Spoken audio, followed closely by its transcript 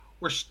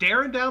We're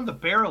staring down the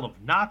barrel of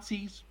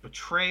Nazis,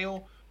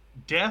 betrayal,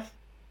 death,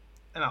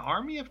 and an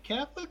army of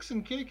Catholics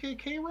in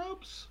KKK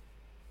robes.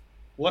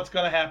 What's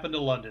going to happen to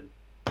London?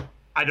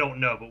 I don't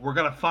know, but we're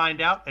going to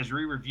find out as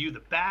we review the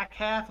back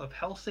half of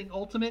Hellsing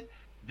Ultimate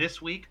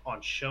this week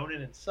on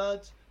Shonen and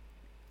Suds.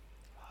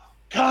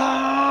 Cody!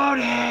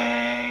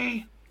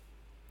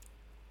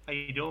 How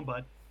you doing,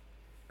 bud?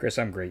 Chris,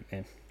 I'm great,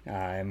 man.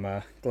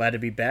 I'm glad to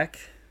be back.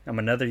 I'm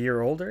another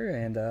year older,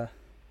 and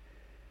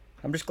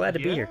I'm just glad to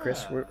be here,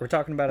 Chris. We're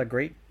talking about a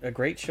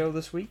great show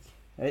this week.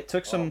 It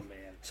took some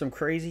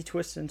crazy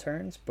twists and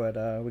turns,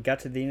 but we got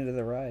to the end of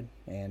the ride,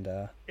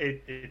 and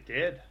it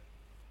did.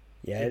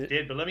 Yeah, it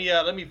did. But let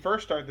me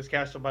first start this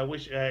cast by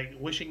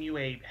wishing you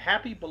a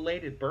happy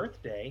belated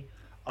birthday.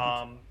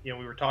 We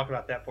were talking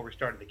about that before we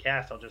started the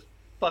cast. I'll just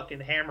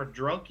fucking hammered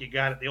drunk you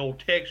got at the old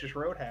Texas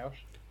Roadhouse.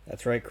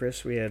 That's right,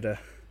 Chris. We had.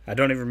 I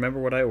don't even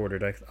remember what I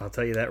ordered. I'll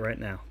tell you that right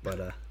now.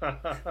 But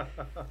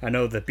I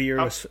know the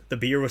beer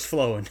was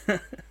flowing.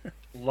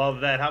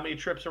 Love that. How many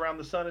trips around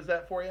the sun is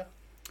that for you?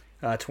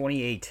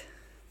 28.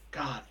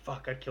 God,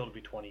 fuck! I'd kill to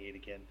be 28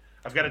 again.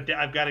 I've got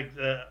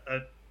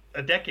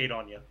a decade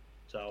on you.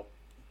 So,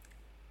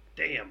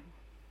 damn,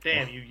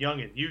 you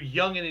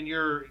youngin in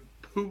your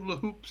hula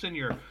hoops and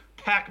your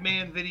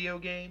Pac-Man video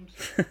games.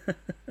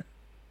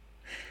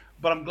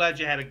 But I'm glad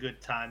you had a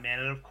good time, man.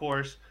 And of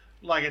course,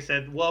 like I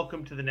said,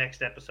 welcome to the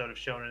next episode of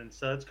Shonen and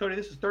Suds. Cody,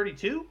 this is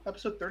 32?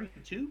 Episode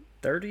 32?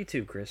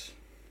 32, Chris.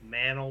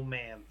 Man, oh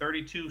man.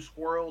 32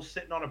 squirrels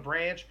sitting on a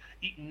branch,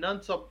 eating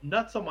nuts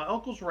on my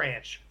uncle's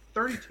ranch.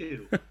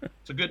 32.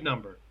 It's a good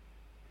number.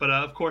 But,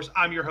 of course,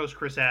 I'm your host,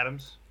 Chris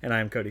Adams. And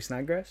I'm Cody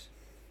Snodgrass.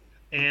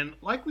 And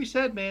like we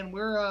said, man,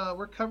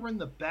 we're covering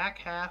the back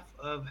half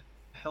of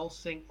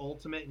Hellsing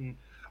Ultimate. And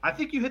I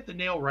think you hit the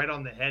nail right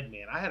on the head,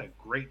 man. I had a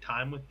great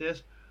time with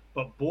this.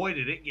 But, boy,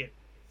 did it get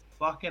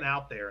fucking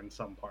out there in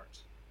some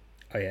parts.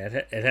 Oh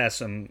yeah, it has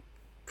some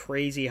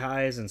crazy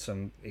highs and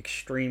some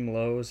extreme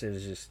lows.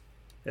 It's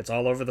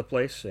all over the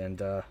place, and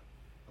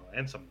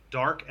some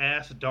dark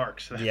ass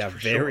darks. Yeah,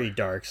 very sure.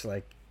 Darks.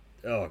 Like,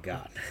 oh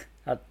god,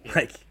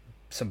 like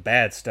some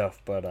bad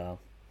stuff. But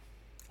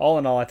all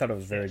in all, I thought it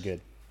was very good.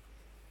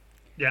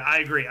 Yeah, I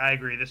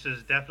agree. This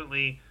is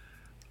definitely.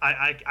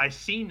 I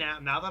see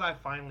now that I've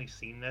finally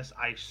seen this,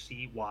 I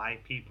see why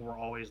people were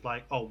always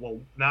like, oh,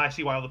 well, now I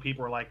see why all the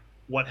people are like,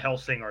 what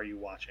Hellsing are you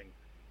watching?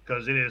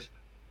 Because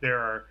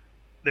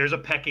there's a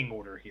pecking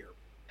order here.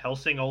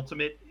 Hellsing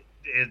Ultimate,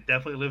 it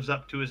definitely lives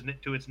up to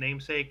its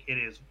namesake. It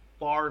is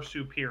far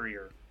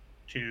superior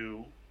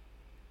to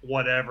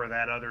whatever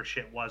that other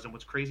shit was. And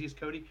what's crazy is,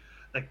 Cody,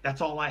 like,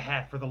 that's all I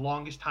had for the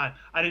longest time.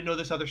 I didn't know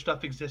this other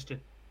stuff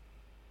existed.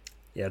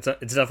 Yeah, it's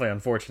definitely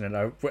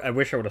unfortunate. I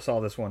wish I would have saw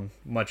this one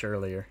much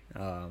earlier.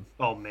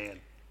 Oh man,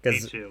 me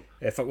too.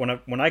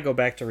 When I go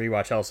back to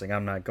rewatch Hellsing,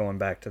 I'm not going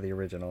back to the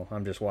original.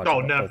 I'm just watching.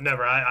 Oh,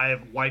 never. I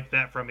have wiped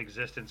that from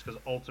existence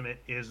because Ultimate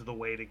is the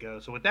way to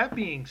go. So with that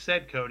being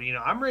said, Cody,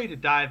 I'm ready to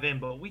dive in,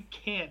 but we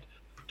can't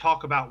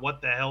talk about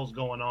what the hell's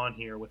going on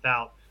here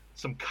without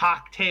some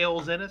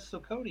cocktails in us.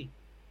 So Cody,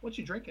 what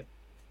you drinking?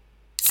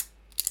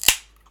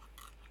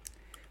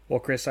 Well,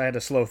 Chris, I had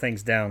to slow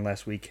things down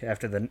last week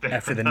after the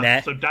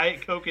nat. So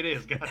Diet Coke it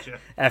is, gotcha.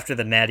 After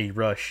the natty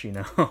rush,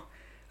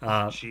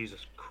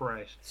 Jesus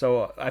Christ.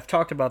 So I've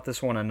talked about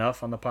this one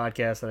enough on the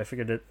podcast that I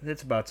figured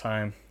it's about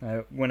time.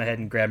 I went ahead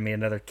and grabbed me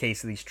another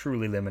case of these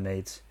Truly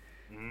lemonades.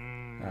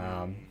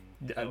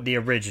 The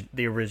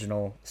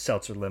original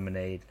seltzer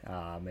lemonade.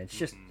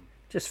 It's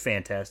just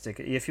fantastic.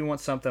 If you want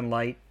something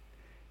light,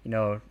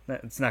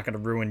 it's not going to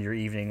ruin your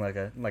evening like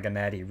a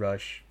natty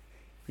rush.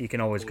 You can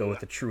always go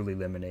with the Truly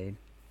lemonade.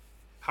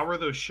 How were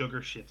those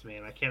sugar shits,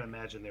 man? I can't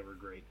imagine they were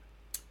great.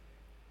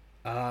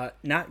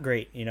 Not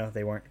great.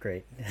 They weren't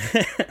great.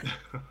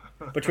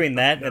 Between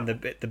that and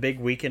the big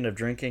weekend of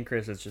drinking,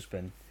 Chris, it's just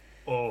been.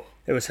 Oh.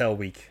 It was hell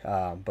week.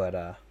 But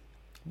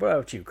what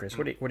about you, Chris?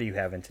 What are you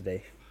having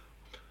today?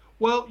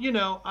 Well,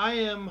 I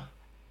am.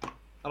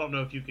 I don't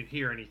know if you could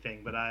hear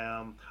anything, but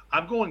I'm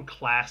going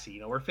classy.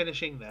 We're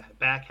finishing the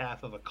back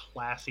half of a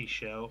classy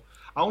show.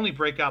 I only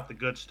break out the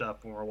good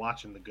stuff when we're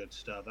watching the good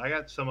stuff. I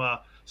got some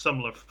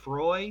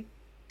Lefroy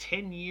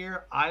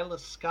 10-year Isla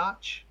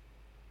Scotch.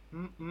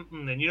 And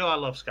I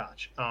love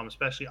Scotch,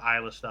 especially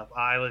Isla stuff.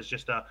 Isla is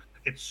just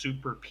it's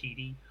super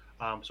peaty,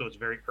 so it's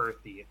very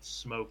earthy. It's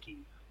smoky,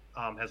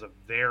 has a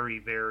very,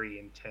 very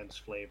intense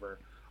flavor.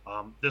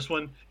 This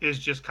one is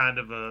just kind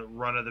of a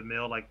run of the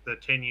mill. Like the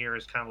 10-year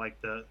is kind of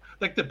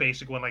like the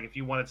basic one. Like if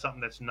you wanted something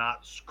that's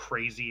not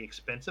crazy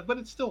expensive, but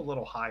it's still a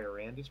little higher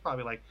end, it's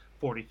probably like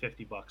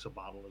 $40-50 a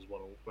bottle is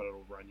what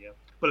it'll run you,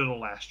 but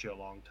it'll last you a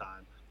long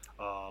time.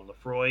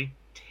 Lefroy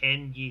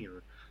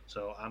 10-year.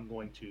 So I'm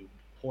going to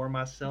pour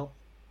myself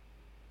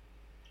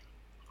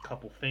a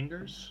couple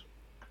fingers.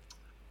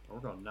 We're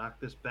going to knock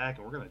this back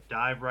and we're going to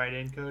dive right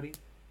in, Cody.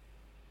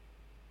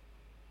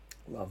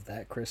 Love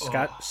that, Chris.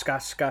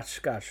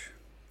 Scotch.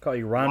 Call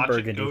you Ron Watch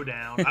Burgundy. It go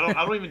down. I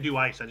don't even do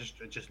ice. I just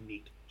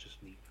neat.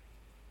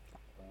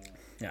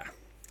 Yeah.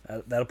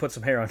 That'll put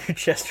some hair on your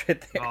chest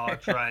right there. Oh,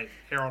 that's right.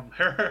 Hair on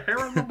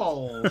the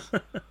balls.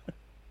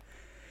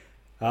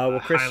 Well,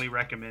 Chris, highly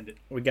recommend it.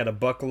 We got to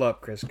buckle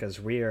up, Chris, because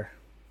we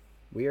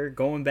are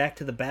going back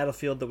to the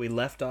battlefield that we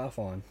left off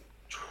on.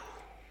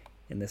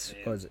 In this,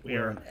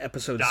 we're on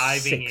episode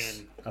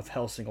 6 of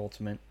Hellsing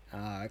Ultimate.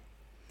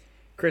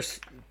 Chris,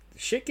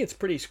 shit gets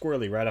pretty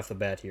squirrely right off the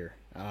bat here.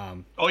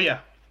 Oh yeah.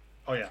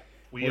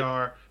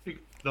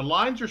 The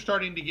lines are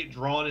starting to get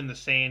drawn in the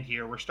sand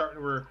here.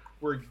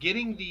 We're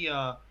getting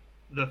the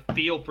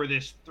feel for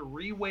this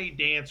 3-way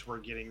dance we're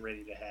getting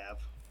ready to have.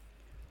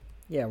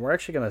 Yeah, we're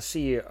actually going to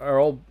see our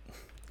old...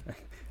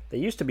 They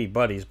used to be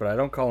buddies, but I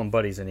don't call them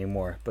buddies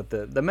anymore. But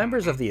the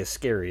members of the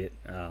Iscariot...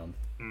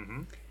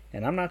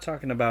 And I'm not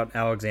talking about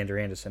Alexander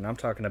Anderson. I'm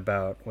talking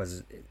about,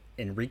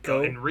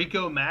 Enrico?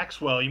 Enrico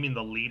Maxwell. You mean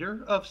the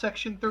leader of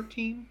Section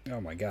 13?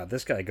 Oh my god,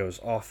 this guy goes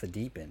off the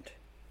deep end.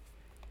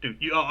 Dude,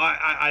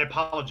 I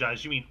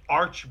apologize. You mean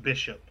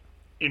Archbishop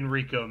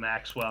Enrico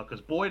Maxwell?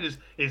 Because Boyd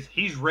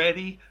he's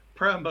ready.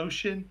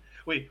 Promotion.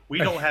 We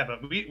don't have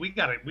we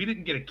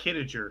didn't get a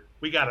kidager.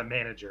 We got a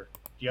manager.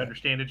 Do you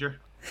understand, Iger?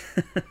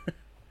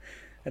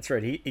 That's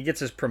right. He gets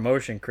his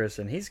promotion, Chris,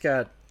 and he's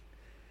got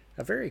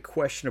a very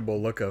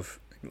questionable looking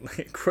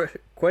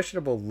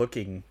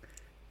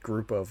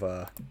group of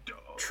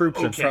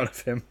troops in front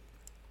of him.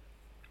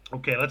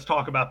 Okay, let's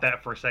talk about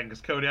that for a second,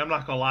 because Cody, I'm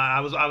not gonna lie,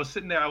 I was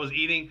sitting there, I was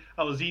eating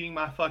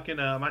my fucking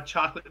my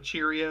chocolate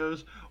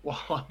Cheerios while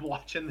I'm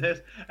watching this,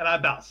 and I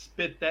about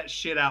spit that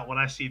shit out when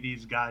I see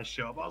these guys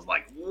show up. I was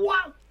like,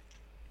 what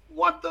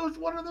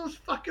are those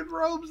fucking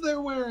robes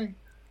they're wearing?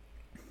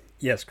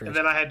 Yes, Chris. And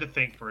then I had to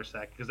think for a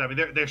second, because I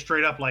mean they're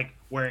straight up like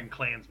wearing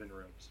Klansman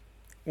robes.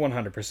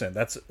 100%.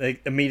 That's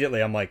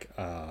immediately I'm like,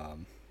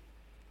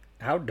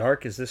 how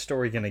dark is this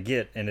story gonna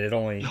get? And it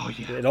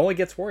only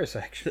gets worse,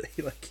 actually.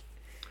 Like,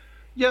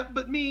 yeah,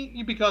 but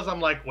because I'm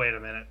like, wait a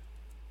minute,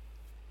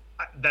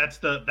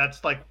 that's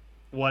like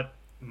what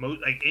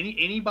most, like,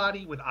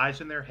 anybody with eyes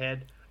in their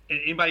head,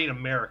 anybody in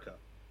America,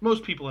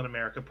 most people in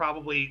America,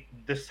 probably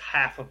this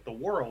half of the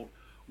world,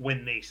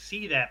 when they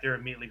see that, they're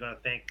immediately going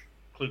to think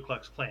Ku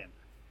Klux Klan.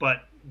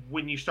 But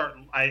when you start,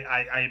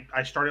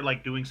 I started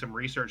like doing some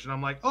research, and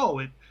I'm like, oh,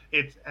 it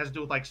has to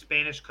do with like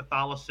Spanish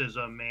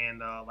Catholicism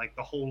and like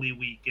the Holy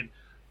Week and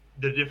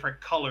the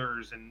different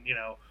colors, and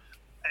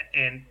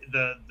and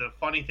the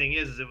funny thing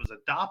is it was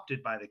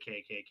adopted by the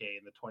KKK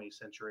in the 20th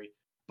century.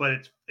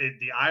 But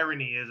the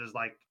irony is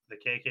like the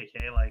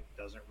KKK like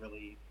doesn't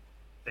really,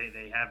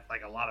 they have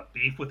like a lot of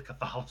beef with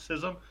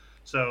Catholicism.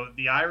 So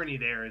the irony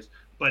there is,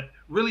 but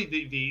really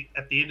the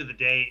at the end of the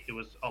day,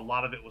 a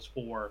lot of it was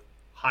for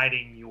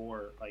hiding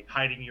your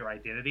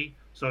identity.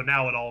 So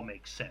now it all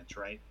makes sense,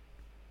 right?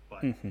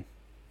 But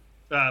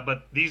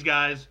but these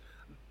guys,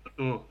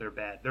 they're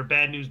bad. They're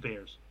bad news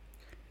bears.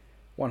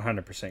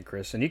 100%,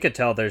 Chris, and you could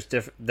tell there's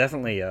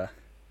definitely I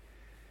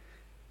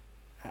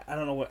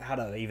don't know how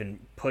to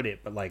even put it,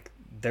 but like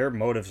their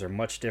motives are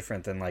much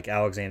different than like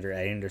Alexander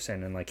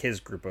Anderson and like his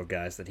group of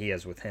guys that he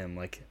has with him.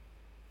 Like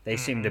they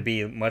seem to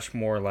be much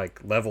more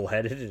like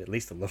level-headed, at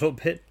least a little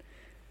bit.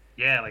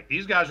 Yeah, like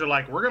these guys are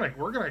like, we're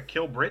gonna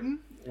kill Britain,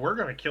 we're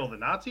gonna kill the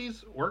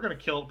Nazis, we're gonna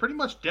kill pretty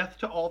much death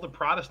to all the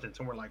Protestants,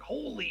 and we're like,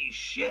 holy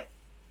shit.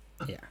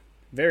 Yeah,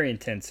 very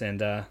intense,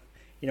 and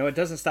it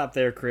doesn't stop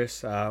there,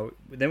 Chris.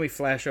 Then we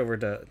flash over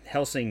to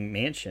Hellsing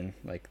Mansion,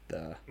 like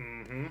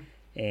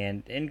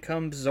and in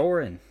comes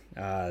Zoran.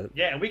 Yeah,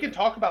 and we can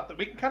talk about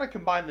we can kind of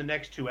combine the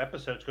next 2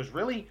 episodes, because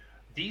really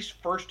these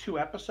first 2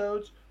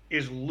 episodes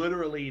is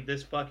literally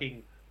this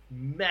fucking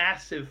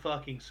massive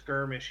fucking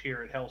skirmish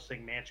here at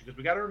Hellsing Mansion. Because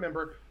we got to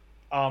remember,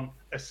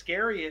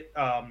 Iscariot.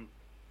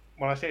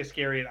 When I say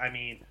Iscariot, I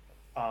mean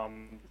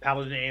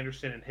Paladin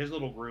Anderson and his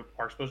little group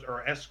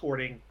are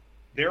escorting.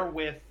 They're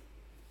with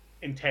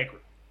Integra.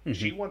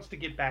 She wants to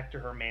get back to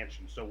her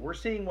mansion, so we're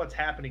seeing what's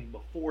happening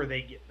before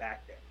they get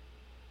back there.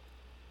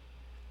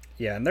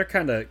 Yeah, and they're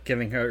kind of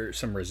giving her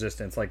some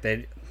resistance. Like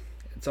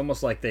it's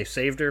almost like they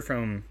saved her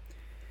from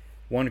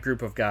one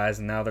group of guys,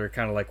 and now they're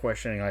kind of like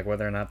questioning like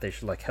whether or not they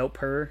should like help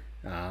her.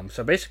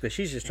 So basically,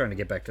 she's just trying to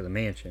get back to the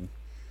mansion.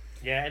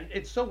 Yeah, and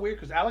it's so weird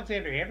because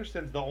Alexander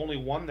Anderson's the only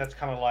one that's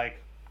kind of like,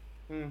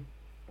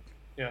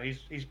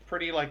 he's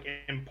pretty like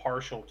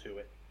impartial to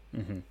it.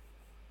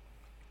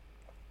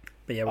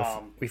 But yeah,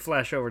 we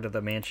flash over to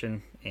the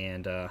mansion,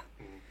 and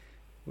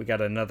we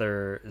got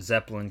another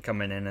Zeppelin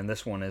coming in, and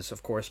this one is,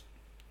 of course,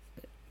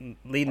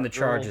 leading the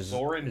charge is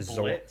Zoran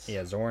Blitz.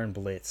 Zoran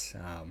Blitz.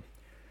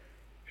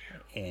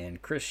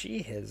 And Chris,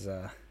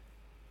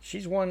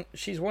 she's one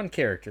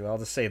character. I'll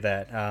just say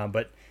that.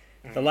 But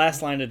the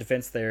last line of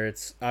defense there,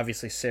 it's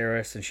obviously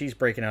Saris, and she's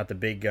breaking out the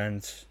big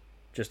guns,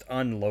 just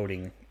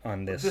unloading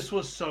on this. This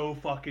was so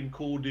fucking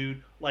cool,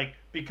 dude. Like,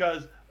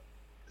 because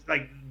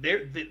like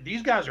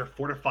these guys are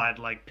fortified.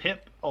 Like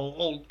Pip,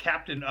 old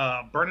Captain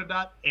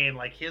Bernadotte, and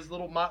like his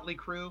little motley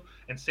crew,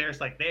 and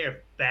Saris, like they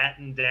are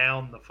batting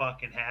down the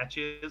fucking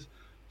hatches.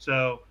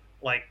 So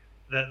like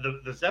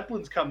the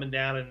Zeppelin's coming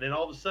down, and then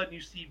all of a sudden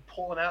you see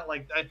pulling out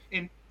like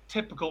in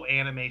typical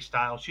anime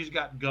style. She's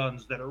got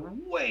guns that are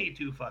way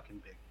too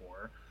fucking big for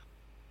her.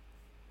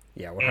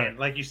 Yeah, and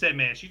like you said,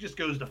 man, she just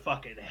goes to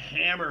fucking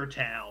Hammer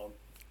Town.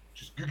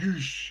 Just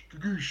gagoosh,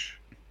 gagoosh.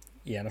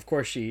 Yeah, and of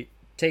course she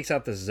takes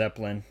out the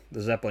Zeppelin.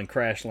 The Zeppelin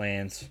crash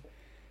lands,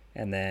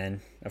 and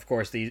then of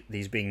course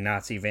these being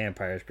Nazi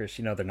vampires, Chris,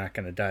 you know they're not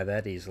going to die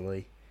that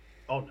easily.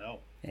 Oh no.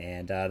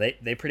 And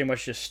they pretty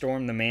much just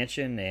storm the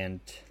mansion, and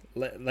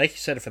like you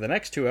said, for the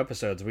next 2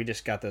 episodes, we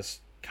just got this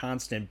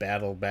constant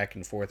battle back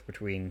and forth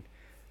between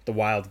the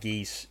wild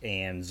geese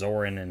and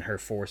Zoran and her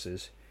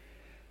forces.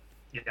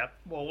 Yeah.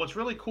 Well, what's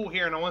really cool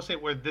here, and I want to say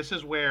where this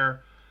is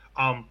where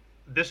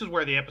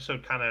the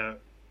episode kind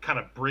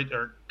of bridge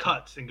or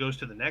cuts and goes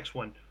to the next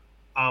one.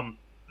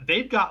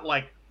 They've got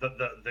like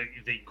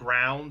the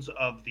grounds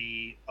of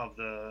the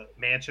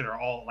mansion are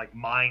all like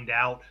mined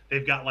out.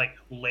 They've got like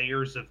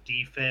layers of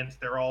defense.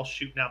 They're all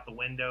shooting out the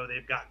window.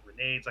 They've got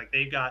grenades. Like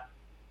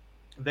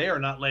they are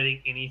not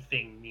letting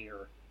anything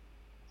near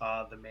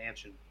the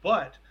mansion.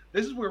 But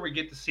this is where we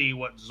get to see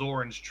what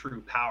Zoran's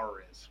true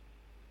power is.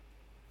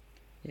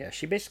 Yeah,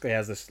 she basically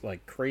has this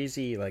like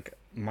crazy like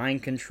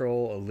mind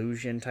control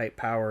illusion type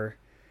power.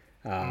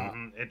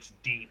 It's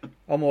deep.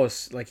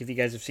 Almost like if you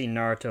guys have seen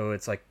Naruto,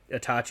 it's like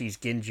Itachi's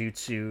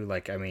Genjutsu.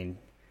 Like I mean,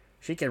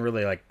 she can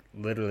really like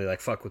literally like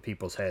fuck with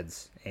people's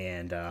heads,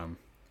 and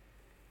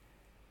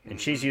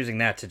she's using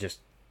that to just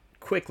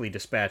quickly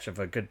dispatch of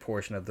a good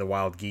portion of the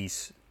wild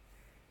geese.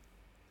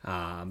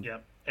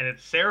 Yep, and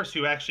it's Saris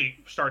who actually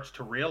starts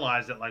to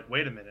realize that like,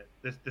 wait a minute,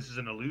 this is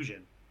an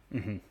illusion.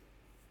 Mm-hmm.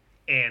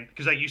 And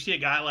because like you see a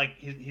guy like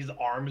his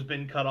arm's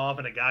been cut off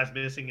and a guy's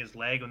missing his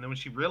leg, and then when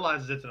she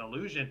realizes it's an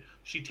illusion,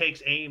 she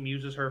takes aim,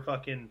 uses her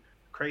fucking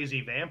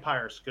crazy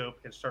vampire scope,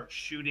 and starts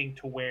shooting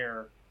to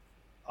where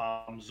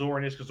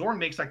Zoran is. Because Zoran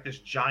makes like this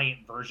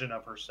giant version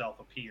of herself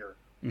appear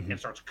and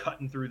starts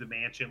cutting through the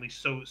mansion. At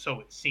least so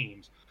it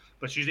seems.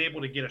 But she's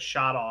able to get a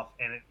shot off,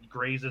 and it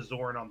grazes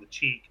Zoran on the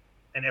cheek,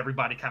 and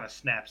everybody kind of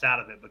snaps out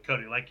of it. But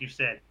Cody, like you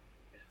said,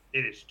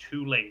 it is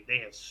too late. They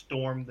have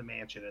stormed the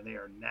mansion, and they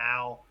are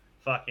now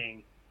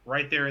fucking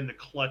right there in the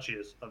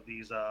clutches of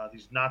these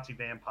Nazi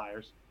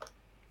vampires.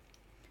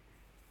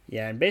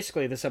 Yeah, and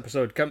basically this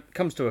episode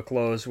comes to a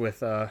close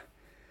with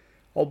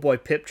old boy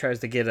Pip tries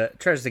to get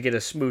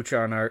a smooch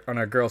on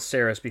our girl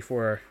Saris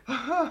before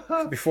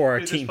our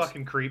team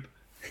fucking creep.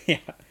 Yeah,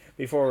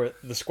 before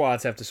the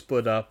squads have to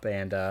split up,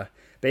 and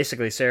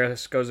basically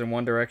Saris goes in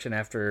one direction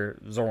after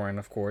Zoran,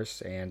 of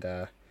course, and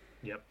the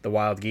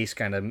wild geese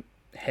kind of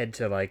head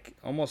to like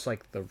almost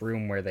like the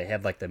room where they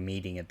had like the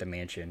meeting at the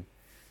mansion.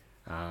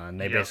 And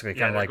they basically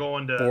kind of like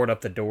board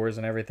up the doors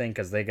and everything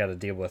because they got to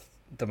deal with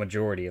the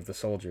majority of the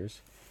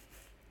soldiers.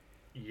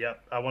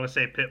 Yep, I want to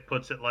say Pip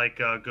puts it like,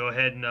 go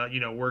ahead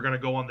and we're gonna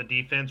go on the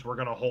defense. We're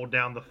gonna hold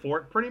down the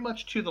fort pretty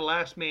much to the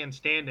last man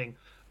standing.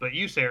 But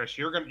you, Saris,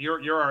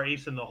 you're our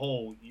ace in the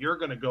hole. You're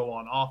gonna go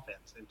on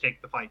offense and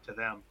take the fight to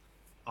them.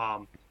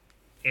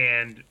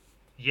 And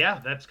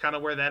yeah, that's kind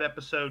of where that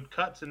episode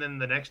cuts. And then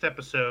the next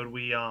episode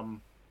we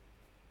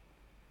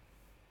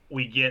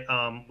get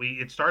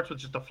it starts with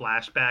just a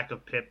flashback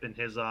of Pip and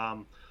his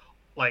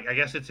like I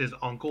guess it's his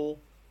uncle,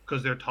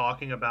 because they're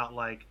talking about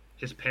like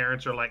his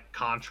parents are like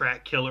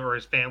contract killer, or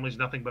his family's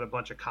nothing but a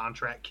bunch of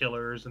contract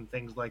killers and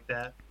things like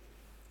that.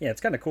 Yeah,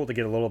 it's kind of cool to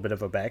get a little bit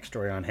of a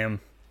backstory on him.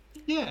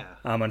 Yeah.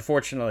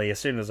 Unfortunately, as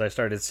soon as I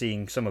started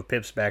seeing some of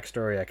Pip's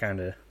backstory, I kind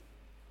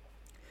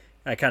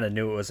of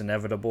knew it was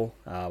inevitable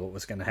what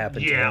was going to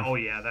happen. Yeah. To him. Oh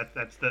yeah.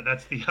 That's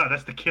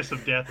the kiss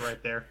of death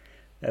right there.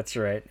 That's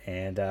right,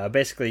 and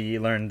basically you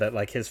learned that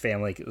like his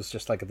family was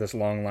just like this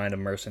long line of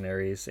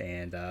mercenaries,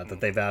 and that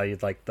they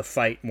valued like the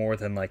fight more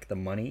than like the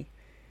money,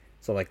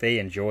 so like they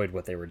enjoyed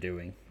what they were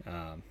doing.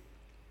 And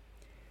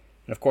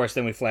of course,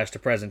 then we flash to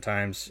present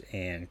times,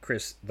 and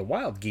Chris, the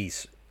wild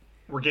geese,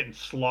 we're getting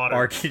slaughtered.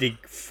 Are getting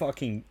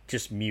fucking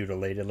just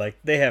mutilated. Like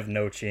they have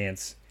no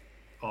chance.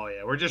 Oh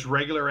yeah, we're just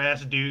regular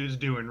ass dudes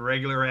doing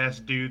regular ass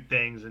dude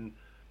things, and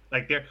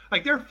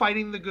they're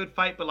fighting the good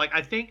fight, but like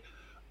I think.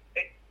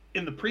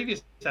 In the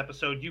previous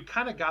episode, you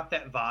kind of got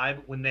that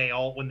vibe when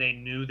they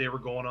knew they were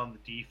going on the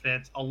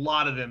defense. A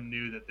lot of them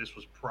knew that this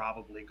was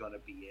probably going to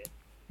be it.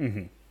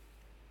 Mm-hmm.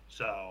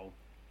 So,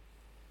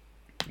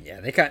 yeah,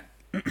 they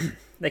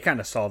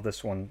kind of saw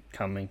this one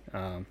coming.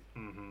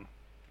 Mm-hmm.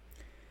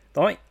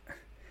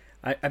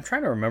 I'm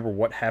trying to remember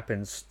what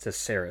happens to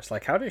Saris.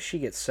 Like, how does she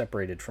get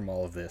separated from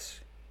all of this?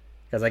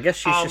 Because I guess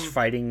she's just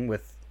fighting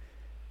with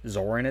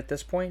Zoran at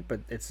this point, but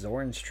it's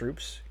Zoran's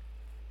troops.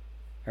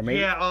 Or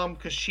maybe... Yeah,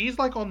 because she's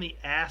like on the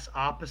ass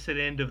opposite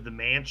end of the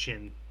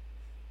mansion.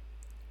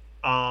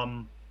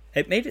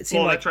 It made it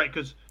seem like that's right,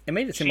 because it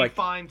made it seem like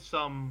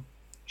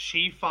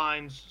she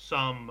finds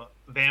some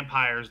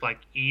vampires like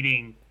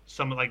eating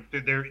some like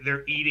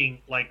they're eating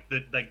like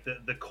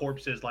the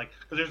corpses, like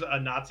because there's a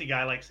Nazi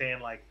guy like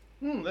saying like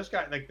this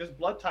guy like this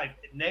blood type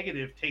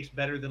negative tastes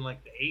better than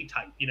like the A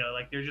type,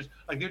 like they're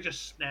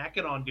just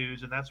snacking on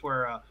dudes, and that's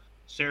where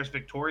Saris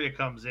Victoria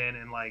comes in,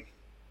 and like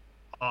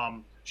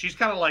she's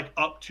kind of like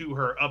up to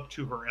her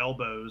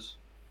elbows.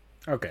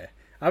 Okay.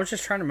 I was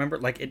just trying to remember,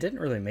 like, it didn't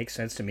really make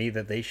sense to me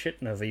that they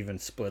shouldn't have even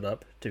split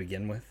up to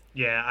begin with.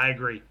 Yeah, I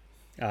agree.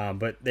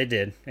 But they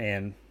did,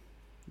 and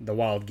the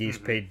wild geese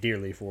paid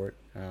dearly for it.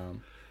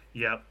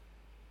 Yep.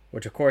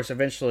 which of course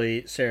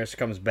eventually Sarris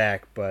comes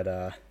back,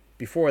 but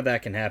before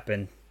that can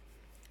happen,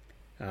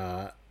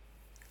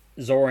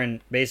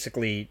 Zoran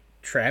basically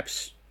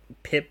traps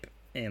Pip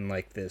in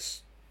like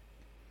this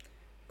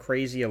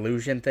crazy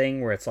illusion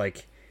thing where it's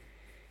like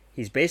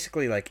he's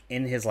basically like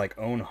in his like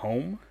own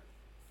home.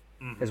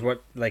 Mm-hmm. Is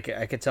what like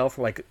I could tell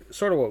for like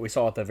sort of what we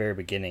saw at the very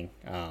beginning.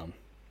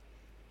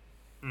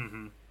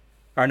 Mm-hmm.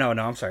 Or no,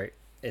 I'm sorry.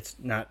 It's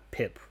not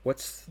Pip.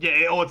 What's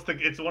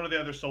it's one of the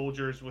other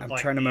soldiers with I'm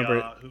like trying to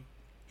remember.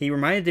 He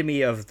reminded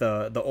me of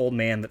the old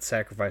man that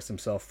sacrificed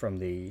himself from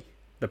the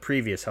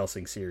previous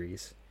Helsing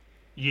series.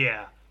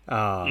 Yeah.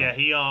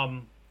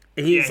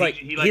 He's like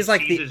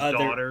the other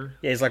daughter.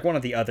 Yeah, he's like one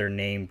of the other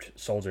named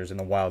soldiers in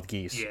the Wild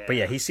Geese. Yeah. But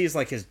yeah, he sees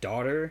like his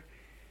daughter,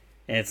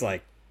 and it's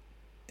like,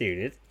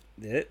 dude,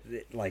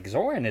 it like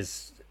Zoran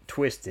is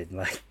twisted,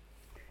 like,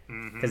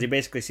 because he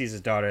basically sees his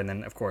daughter, and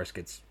then of course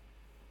gets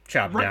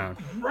chopped down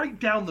right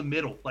down the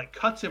middle, like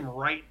cuts him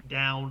right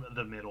down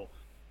the middle,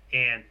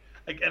 and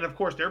of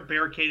course they're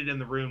barricaded in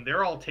the room.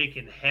 They're all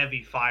taking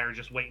heavy fire,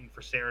 just waiting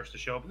for Sarris to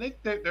show up, and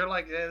they're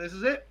like, this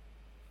is it.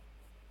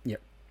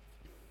 Yep.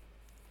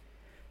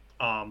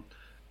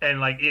 And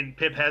like,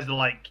 Pip has to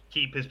like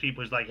keep his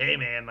people. He's like, hey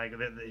man, like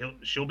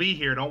she'll be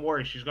here. Don't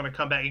worry, she's gonna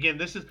come back again.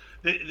 This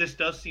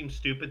does seem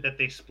stupid that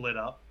they split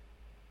up.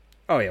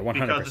 Oh yeah, 100%.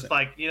 Because it's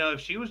like,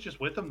 if she was just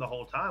with him the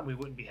whole time, we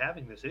wouldn't be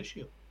having this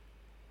issue.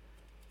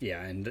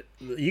 Yeah, and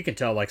you can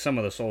tell like some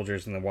of the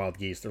soldiers in the Wild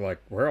Geese, they're like,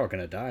 we're all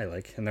gonna die,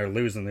 like, and they're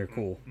losing their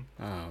cool.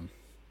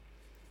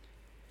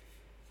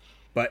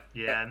 But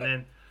yeah, and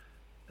then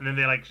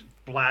they like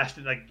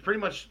blasted, like pretty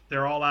much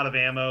they're all out of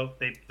ammo.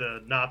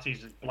 The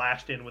Nazis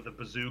blast in with a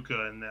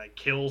bazooka and that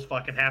kills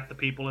fucking half the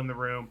people in the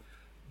room.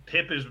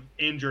 Pip is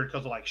injured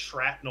because of like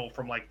shrapnel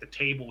from like the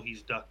table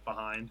he's ducked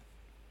behind.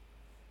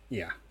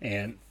 Yeah,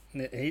 and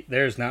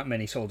there's not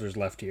many soldiers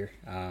left here.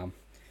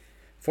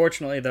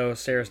 Fortunately, though,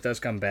 Sarris does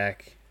come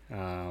back,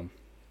 and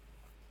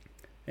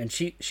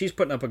she's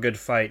putting up a good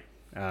fight.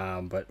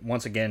 But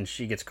once again,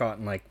 she gets caught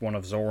in like one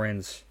of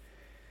Zoran's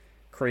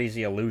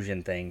crazy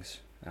illusion things.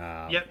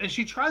 Yeah, and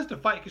she tries to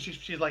fight because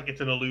she's like,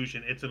 it's an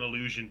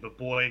illusion. But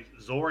boy,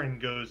 Zoran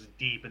goes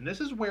deep, and this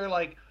is where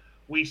like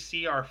we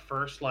see our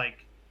first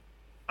like.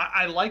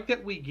 I like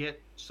that we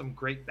get some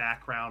great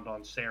background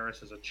on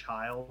Sarris as a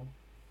child,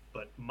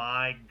 but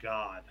my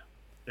God,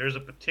 there's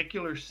a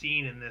particular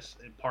scene in this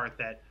part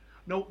that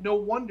no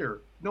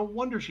wonder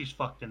she's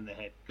fucked in the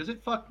head, because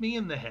it fucked me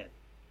in the head.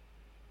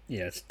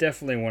 Yeah, it's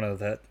definitely one of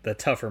the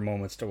tougher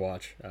moments to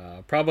watch,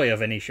 probably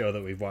of any show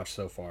that we've watched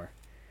so far.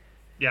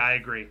 Yeah, I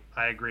agree,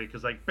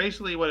 because like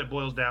basically what it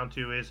boils down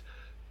to is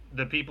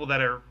the people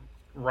that are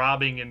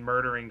robbing and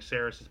murdering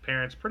Sarris's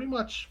parents pretty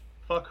much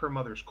fuck her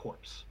mother's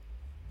corpse.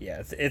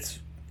 Yeah,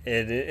 it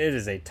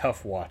is a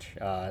tough watch.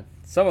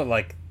 Some of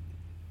like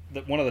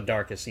one of the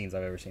darkest scenes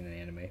I've ever seen in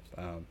anime.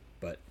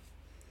 But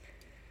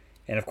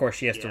and of course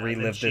she has to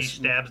relive this. She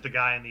stabs the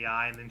guy in the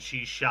eye, and then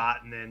she's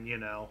shot, and then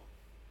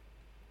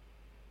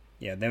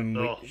Yeah,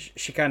 then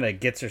she kind of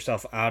gets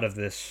herself out of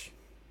this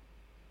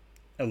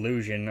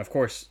illusion. Of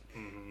course,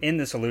 in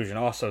this illusion,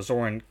 also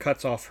Zoran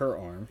cuts off her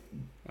arm,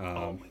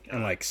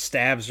 and like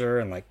stabs her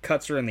and like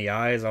cuts her in the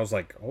eyes. I was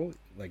like, oh.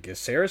 Like, is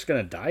Sarris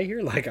gonna die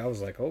here? Like, I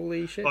was like,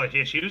 holy shit. Oh,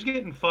 yeah, she was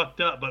getting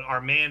fucked up, but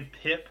our man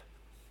Pip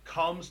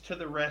comes to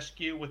the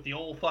rescue with the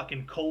old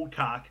fucking cold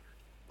cock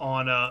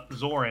on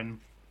Zoran.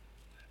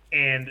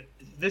 And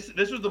this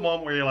was the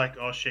moment where you're like,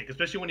 oh shit,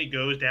 especially when he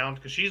goes down,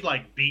 because she's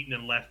like beaten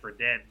and left for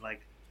dead. Like,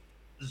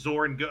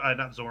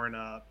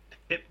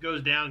 Pip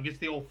goes down, gets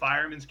the old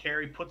fireman's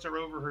carry, puts her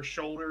over her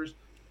shoulders,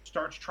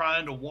 starts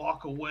trying to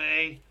walk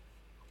away.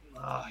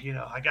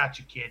 I got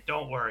you, kid,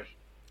 don't worry.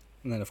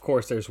 And then, of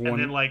course, there's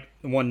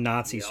one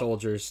Nazi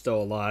soldier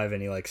still alive,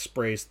 and he, like,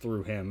 sprays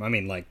through him. I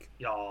mean, like,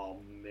 oh,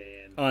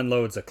 man.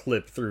 Unloads a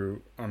clip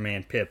through our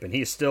man Pip, and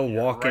he's still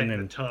walking right in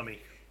and the tummy.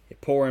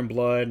 Pouring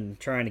blood and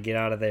trying to get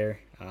out of there.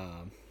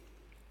 And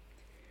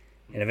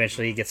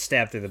eventually he gets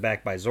stabbed through the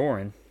back by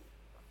Zoran.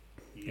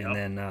 Yep.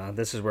 And then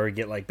this is where we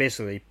get, like,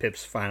 basically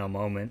Pip's final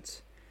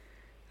moments.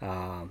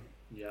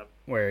 Yep.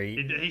 Where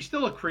he's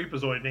still a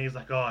creepazoid, and he's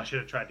like, oh, I should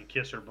have tried to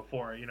kiss her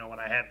before, when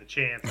I had the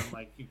chance. I'm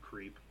like, you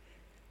creep.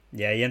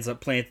 Yeah, he ends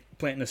up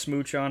planting a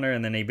smooch on her,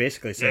 and then he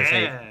basically says,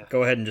 hey,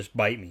 go ahead and just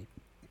bite me.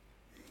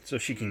 So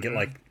she can get,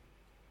 like,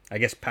 I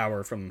guess,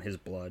 power from his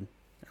blood.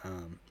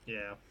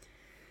 Yeah.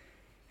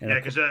 Yeah,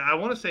 because I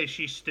want to say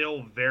she's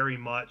still very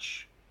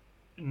much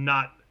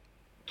not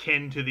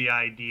keen on the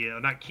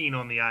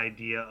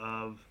idea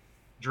of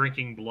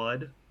drinking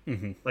blood.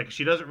 Mm-hmm. Like,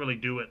 she doesn't really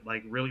do it,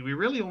 like, really. We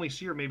really only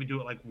see her maybe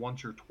do it, like,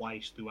 once or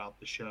twice throughout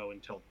the show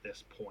until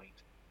this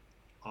point.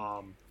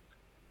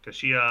 Because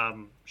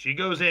she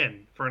goes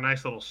in for a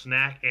nice little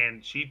snack,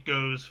 and she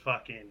goes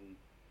fucking...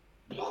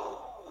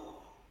 Oh,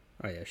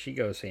 yeah, she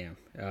goes ham.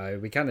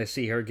 We kind of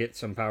see her get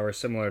some power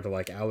similar to,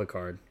 like,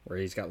 Alucard, where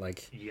he's got,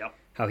 like... Yep.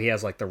 How he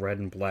has, like, the red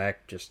and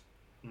black, just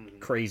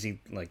crazy,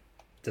 like,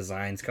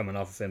 designs coming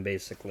off of him,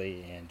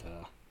 basically, and,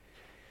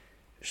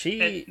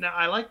 now,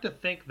 I like to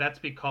think that's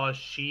because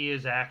she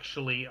is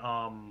actually,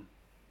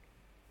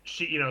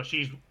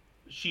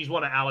 she's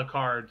one of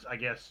Alucard's, I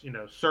guess,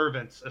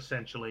 servants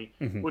essentially,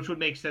 Mm-hmm. which would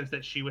make sense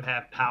that she would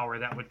have power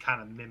that would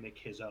kind of mimic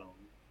his own.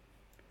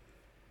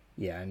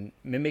 Yeah, and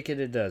mimic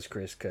it does,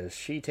 Chris, because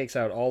she takes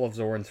out all of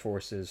Zoran's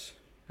forces,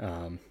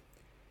 and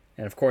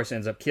of course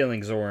ends up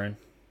killing Zoran.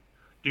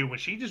 Dude, when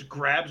she just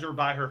grabs her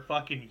by her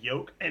fucking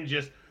yoke and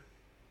just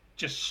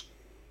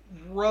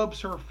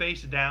rubs her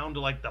face down to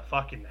like the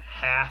fucking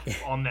half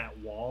on that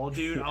wall,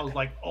 dude, I was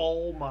like,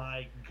 oh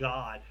my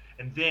god.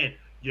 And then,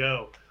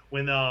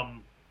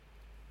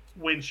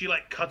 when she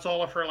like cuts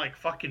all of her like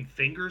fucking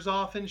fingers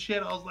off and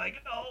shit, I was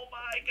like, oh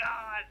my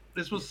god,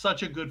 this was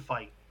such a good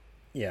fight.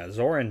 Yeah,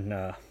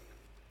 Zoran,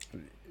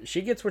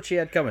 she gets what she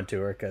had coming to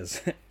her,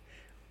 because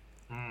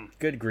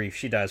good grief,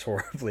 she dies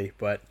horribly.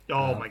 But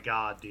oh my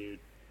god, dude.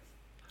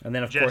 And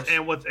then of course,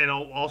 and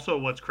also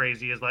what's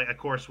crazy is, like, of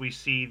course we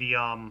see the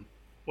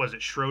was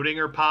it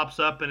Schrodinger pops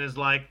up and is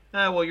like,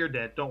 well, you're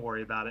dead, don't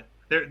worry about it.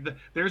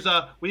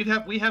 We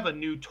have a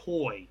new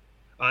toy,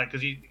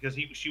 because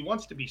she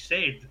wants to be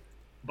saved,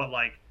 but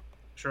like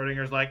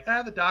Schrodinger's like,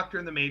 the doctor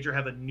and the major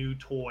have a new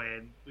toy,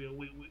 and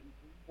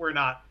we're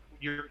not,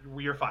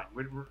 you're fine,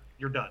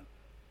 you're done.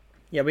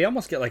 Yeah, we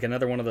almost get like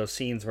another one of those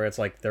scenes where it's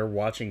like they're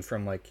watching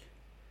from like,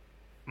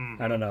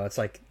 I don't know. It's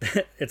like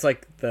it's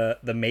like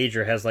the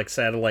major has like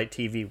satellite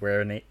TV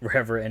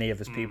wherever any of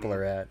his people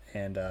are at,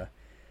 and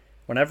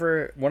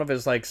whenever one of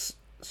his like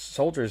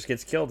soldiers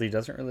gets killed, he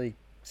doesn't really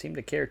seem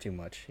to care too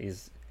much.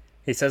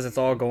 He says it's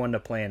all going to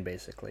plan,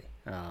 basically.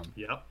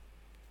 Yep.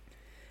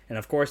 And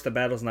of course, the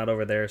battle's not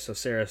over there, so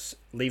Sarah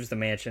leaves the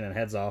mansion and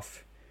heads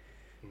off,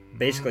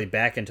 basically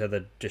back into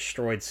the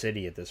destroyed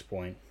city at this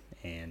point,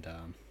 and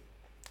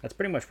that's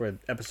pretty much where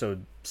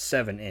episode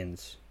 7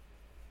 ends.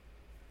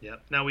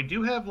 Yep. Now we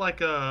do have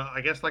like I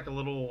guess like a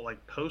little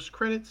like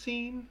post-credit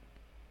scene.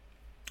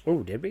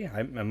 Oh, did we?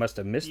 I must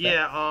have missed that.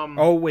 Yeah.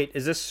 Oh wait,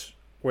 is this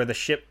where the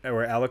ship,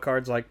 where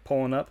Alucard's like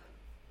pulling up?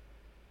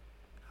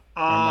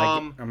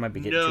 I might be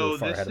getting too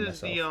far ahead of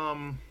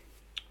myself.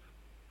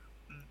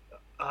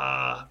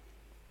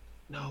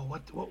 No,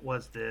 what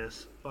was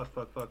this? Fuck.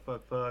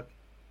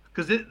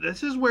 Because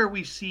this is where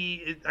we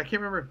see. I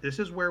can't remember if this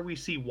is where we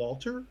see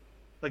Walter.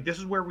 Like, this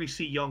is where we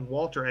see young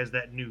Walter as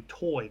that new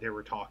toy they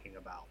were talking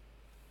about.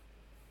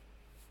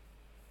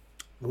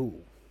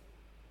 Ooh.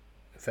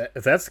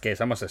 If that's the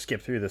case, I must have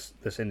skipped through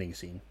this ending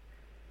scene.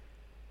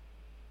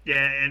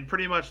 Yeah, and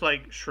pretty much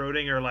like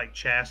Schrodinger like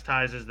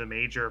chastises the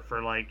major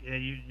for like,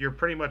 you're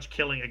pretty much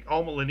killing, like,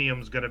 all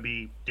Millennium's gonna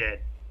be dead.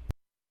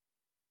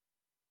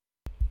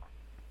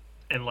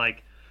 And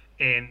like,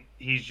 and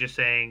he's just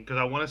saying, because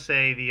I want to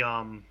say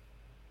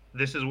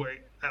this is where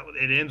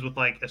it ends with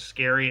like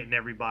Iscariot and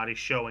everybody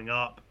showing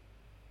up,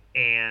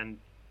 and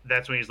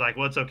that's when he's like,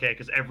 well, it's okay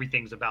because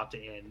everything's about to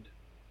end.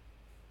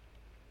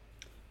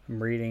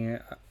 I'm reading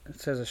it. It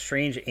says a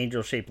strange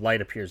angel-shaped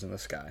light appears in the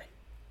sky.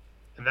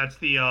 And that's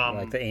the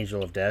like the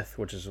Angel of Death,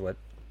 which is what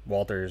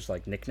Walter's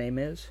like nickname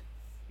is.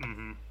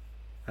 Mm-hmm.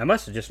 I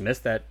must have just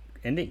missed that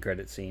ending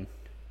credit scene.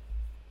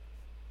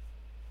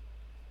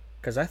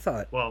 Because I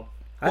thought,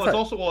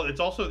 it's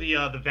also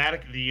the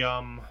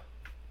Vatican,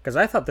 because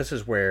I thought this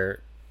is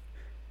where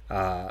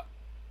the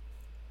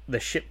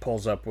ship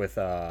pulls up with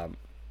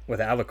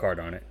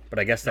Alucard on it, but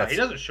I guess that's... he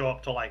doesn't show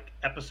up till like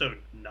episode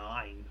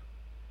 9.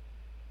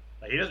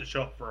 Like, he doesn't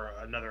show up for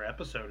another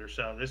episode or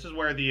so. This is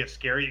where the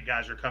Iscariot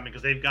guys are coming,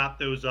 because they've got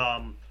those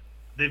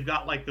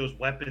like those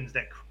weapons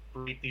that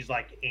create these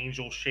like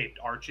angel-shaped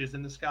arches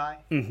in the sky.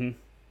 Mm-hmm.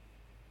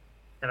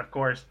 And of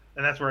course,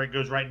 and that's where it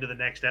goes right into the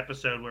next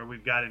episode, where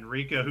we've got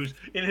Enrico, who's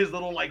in his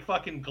little like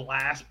fucking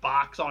glass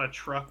box on a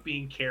truck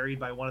being carried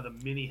by one of the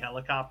mini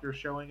helicopters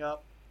showing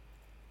up.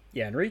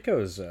 Yeah,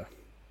 Enrico's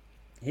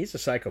he's a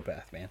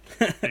psychopath, man.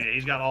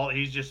 Yeah,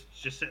 he's just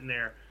sitting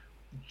there,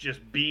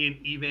 just being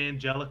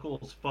evangelical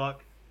as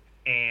fuck.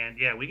 And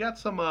yeah, we got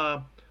some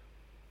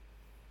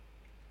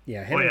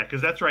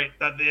because that's right.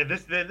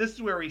 This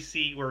is where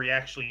we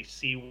actually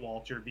see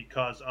Walter,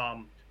 because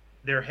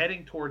they're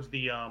heading towards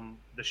the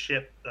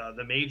ship,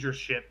 the major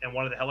ship, and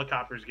one of the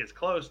helicopters gets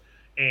close,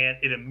 and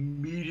it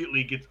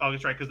immediately gets. Oh,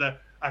 that's right. Because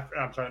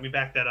I'm sorry. Let me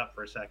back that up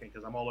for a second,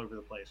 because I'm all over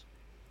the place.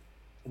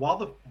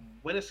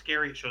 When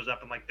Iscariot shows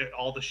up and like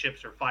all the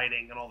ships are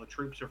fighting and all the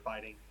troops are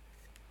fighting,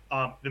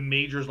 the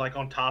major's like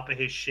on top of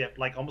his ship,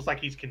 like almost like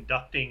he's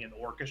conducting an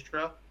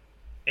orchestra.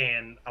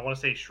 And I want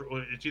to say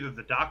it's either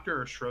the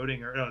doctor or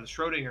Schrodinger. No, the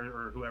Schrodinger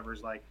or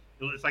whoever's like,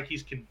 it's like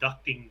he's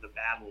conducting the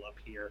battle up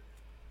here,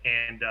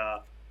 and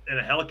a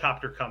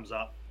helicopter comes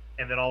up,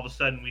 and then all of a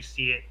sudden we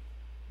see it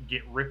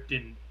get ripped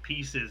in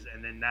pieces,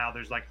 and then now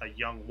there's like a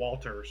young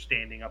Walter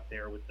standing up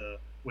there with the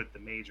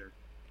major.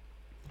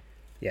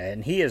 Yeah,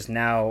 and he is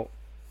now,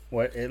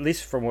 at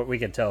least from what we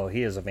can tell,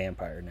 he is a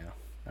vampire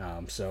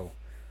now. So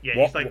yeah,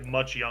 he's like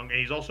much younger.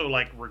 He's also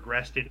like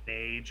regressed in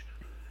age,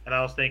 and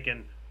I was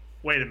thinking,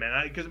 wait a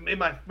minute, because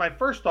my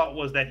first thought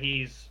was that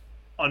he's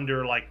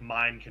under like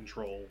mind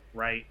control,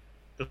 right?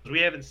 Because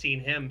we haven't seen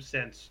him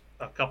since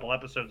a couple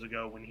episodes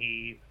ago when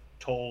he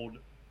told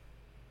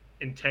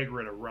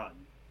Integra to run.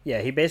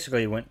 Yeah, he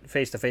basically went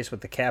face to face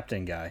with the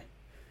captain guy,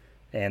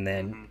 and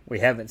then we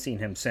haven't seen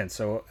him since.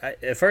 So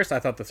at first I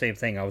thought the same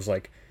thing. I was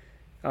like,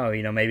 oh,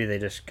 maybe they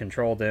just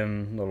controlled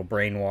him, a little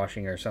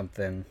brainwashing or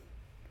something.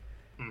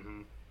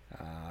 Mm-hmm.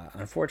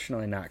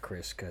 Unfortunately not,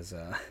 Chris, because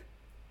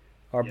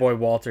our boy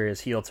Walter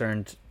is heel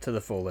turned to the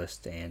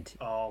fullest, and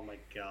oh my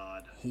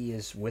god, he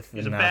is with the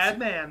He's a Nazi. bad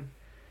man.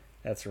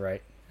 That's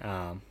right.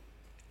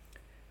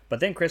 But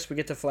then, Chris, we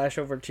get to flash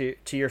over to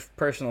your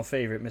personal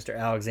favorite, Mr.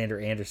 Alexander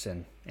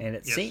Anderson, and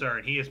yes, sir.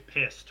 And he is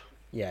pissed.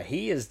 Yeah,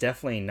 he is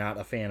definitely not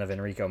a fan of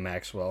Enrico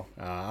Maxwell.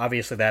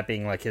 Obviously, that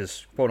being like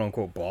his quote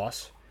unquote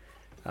boss.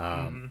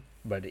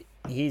 But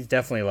he's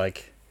definitely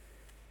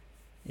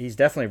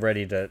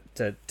ready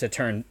to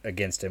turn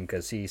against him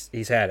because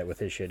he's had it with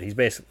his shit. He's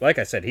basically, like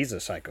I said, he's a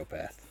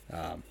psychopath.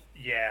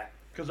 Yeah,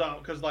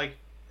 because like,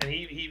 and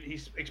he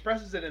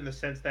expresses it in the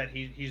sense that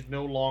he's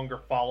no longer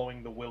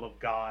following the will of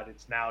God.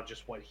 It's now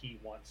just what he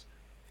wants.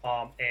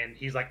 And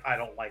he's like, I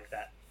don't like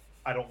that.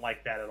 I don't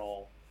like that at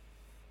all.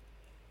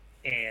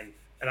 And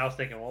I was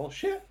thinking, well,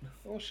 shit,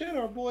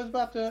 our boy's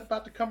about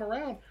to come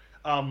around.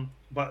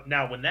 But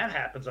now when that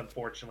happens,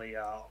 unfortunately,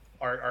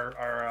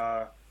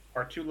 our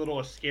two little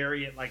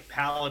Iscariot like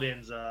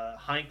paladins,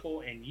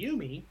 Heinkel and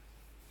Yumi,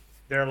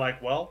 they're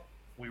like, well,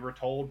 we were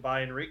told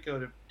by Enrico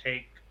to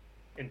take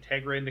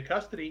Integra into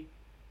custody,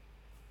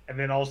 and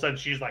then all of a sudden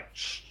she's like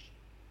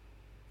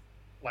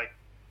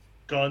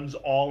guns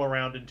all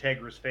around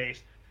Integra's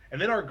face,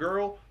 and then our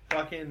girl,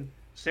 fucking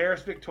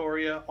Saris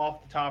Victoria,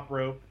 off the top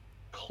rope,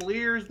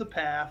 clears the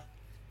path.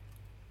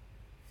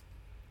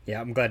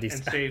 Yeah, I'm glad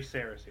and saves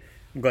Saris here.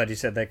 I'm glad you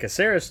said that, because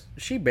Saris,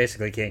 she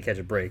basically can't catch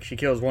a break. She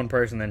kills one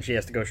person, then she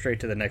has to go straight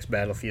to the next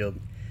battlefield.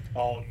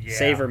 Oh, yeah.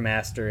 Save her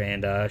master,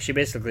 and she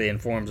basically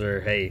informs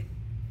her, hey,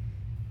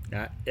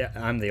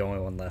 I'm the only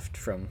one left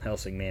from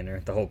Helsing Manor.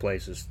 The whole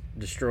place is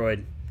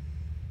destroyed.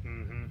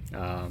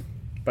 Mm-hmm.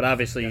 But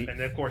obviously... Yep, and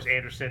then, of course,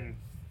 Anderson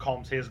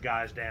calms his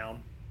guys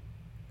down.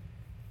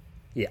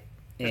 Yeah.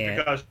 Just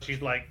because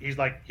he's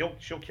like,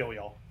 she'll kill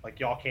y'all. Like,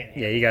 y'all can't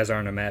handle it. Yeah, you guys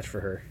aren't a match for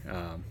her.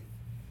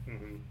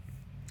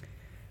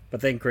 But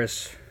then,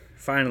 Chris,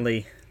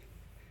 finally,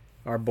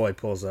 our boy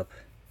pulls up.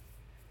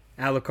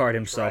 Alucard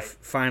himself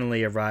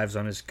finally arrives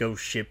on his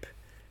ghost ship,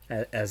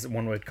 as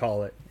one would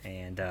call it,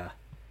 and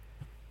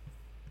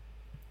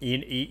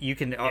you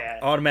can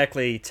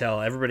automatically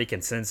tell. Everybody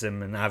can sense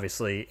him, and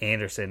obviously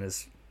Anderson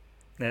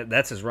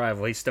that's his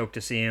rival. He's stoked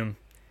to see him.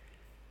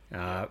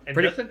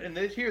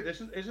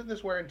 Isn't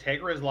this where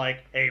Integra is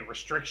like a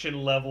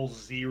restriction level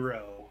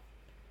 0?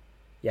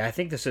 Yeah, I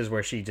think this is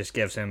where she just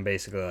gives him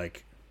basically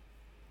like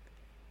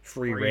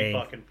free reign,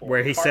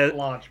 where he says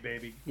launch,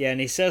 baby. Yeah,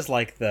 and he says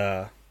like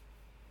the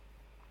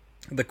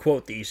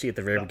quote that you see at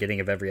the very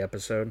beginning of every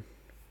episode.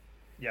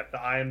 Yep,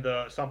 I am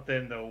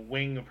the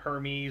wing of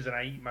Hermes, and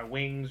I eat my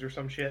wings or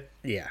some shit.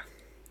 Yeah,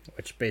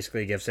 which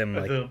basically gives him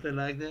like something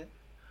like that.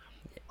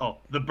 Oh,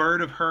 the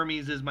bird of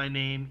Hermes is my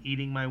name,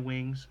 eating my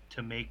wings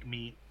to make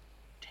me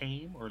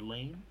tame or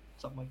lame,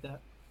 something like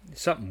that.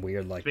 Something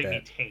weird like that.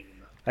 Make me tame.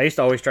 I used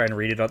to always try and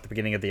read it at the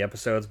beginning of the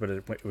episodes, but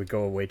it would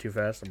go way too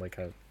fast. I'm like,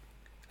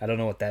 I don't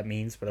know what that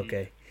means, but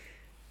okay.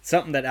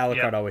 Something that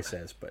Alucard always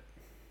says, but.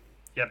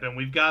 Yep, and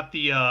we've got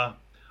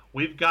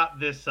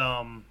this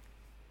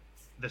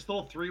this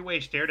little three-way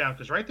stare down,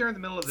 because right there in the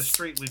middle of the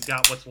street we've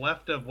got what's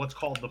left of what's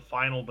called the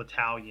final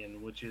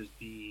battalion, which is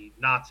the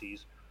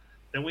Nazis.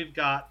 Then we've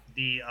got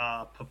the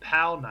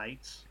Papal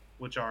Knights,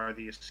 which are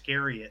the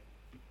Iscariot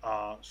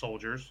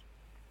soldiers,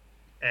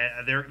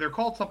 and they're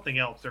called something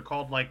else. They're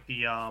called like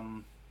the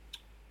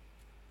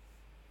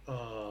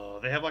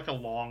they have like a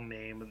long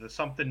name, the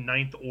something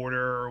Ninth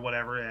Order or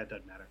whatever. It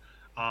doesn't matter.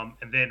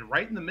 And then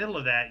right in the middle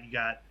of that, you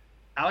got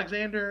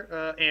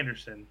Alexander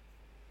Anderson.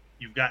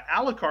 You've got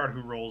Alucard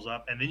who rolls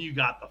up, and then you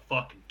got the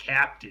fucking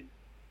captain.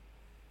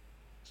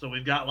 So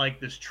we've got like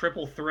this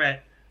triple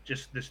threat,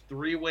 just this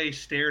three-way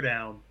stare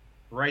down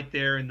right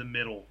there in the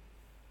middle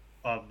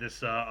of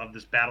this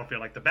battlefield.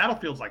 Like the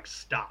battlefield's like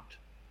stopped.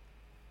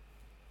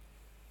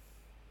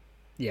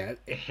 Yeah,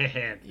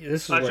 and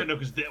this is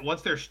because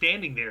once they're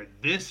standing there,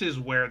 this is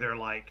where they're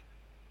like,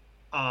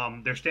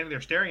 they're standing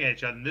there staring at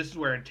each other, and this is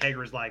where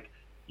Integra's like,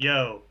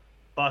 "Yo,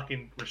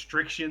 fucking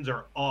restrictions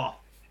are off,"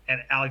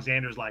 and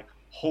Alexander's like,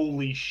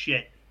 "Holy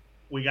shit,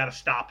 we got to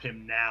stop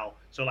him now."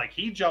 So like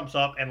he jumps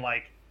up and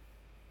like,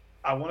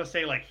 I want to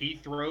say like he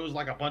throws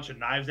like a bunch of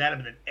knives at him,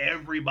 and then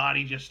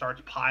everybody just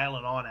starts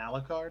piling on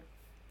Alucard.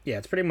 Yeah,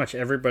 it's pretty much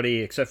everybody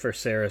except for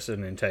Saris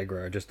and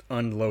Integra are just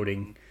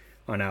unloading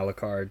on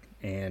Alucard,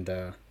 and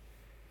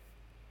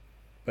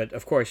but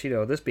of course,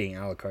 this being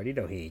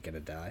Alucard, he ain't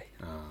gonna die.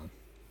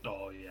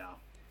 Oh yeah,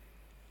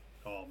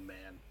 oh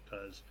man,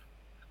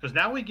 because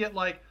now we get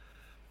like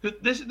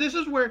this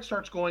is where it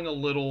starts going a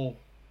little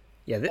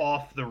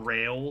off the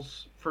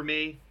rails for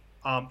me.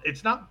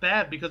 It's not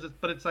bad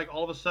but it's like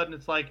all of a sudden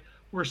it's like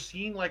we're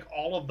seeing like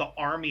all of the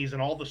armies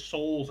and all the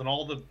souls and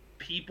all the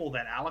people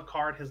that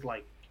Alucard has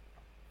like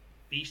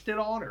feasted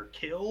on or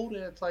killed,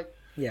 and it's like,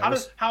 how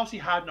is he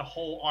hiding a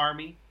whole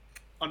army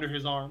under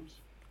his arms?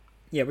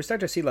 Yeah, we start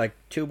to see like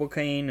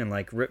Tubal-Cain and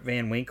like Rip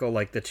Van Winkle,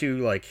 like the two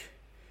like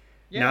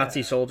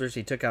Nazi soldiers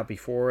he took out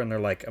before, and they're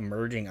like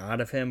emerging out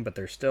of him, but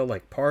they're still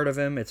like part of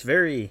him. It's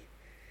very.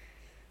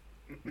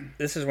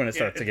 This is when it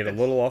starts to get a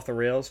little off the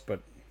rails, but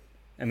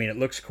I mean, it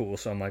looks cool,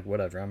 so I'm like,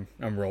 whatever.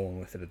 I'm rolling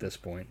with it at this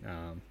point.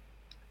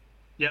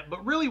 Yeah,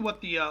 but really,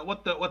 what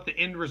the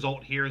end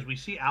result here is we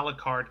see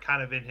Alucard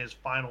kind of in his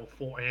final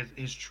form,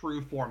 his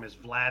true form is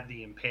Vlad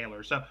the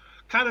Impaler. So,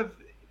 kind of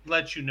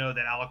lets you know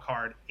that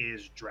Alucard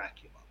is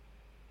Dracula,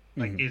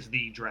 is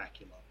the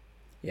Dracula.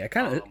 Yeah,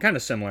 kind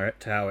of similar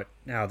to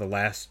how the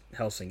last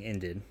Hellsing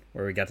ended,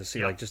 where we got to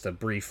see like just a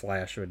brief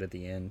flash of it at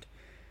the end.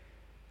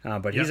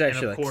 But he's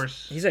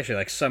actually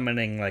like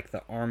summoning like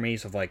the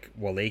armies of like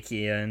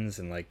Wallachians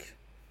and like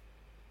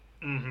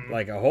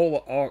like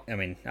I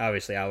mean,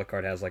 obviously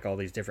Alucard has like all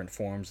these different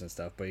forms and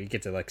stuff, but you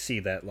get to like see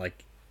that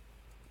like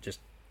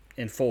just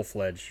in full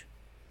fledged.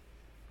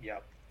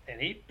 Yep,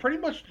 and he pretty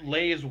much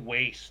lays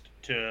waste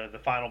to the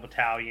final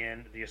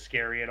battalion, the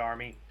Iscariot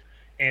army,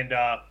 and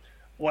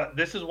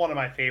this is one of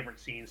my favorite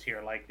scenes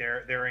here. Like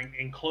they're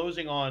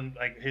enclosing on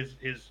like his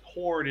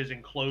horde is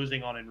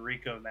enclosing on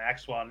Enrico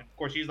Maxwell, and of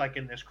course he's like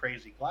in this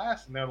crazy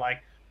glass, and they're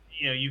like,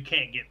 you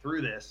can't get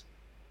through this.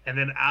 And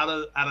then out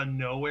of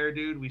nowhere,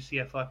 dude, we see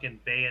a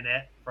fucking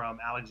bayonet from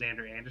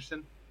Alexander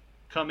Anderson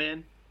come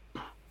in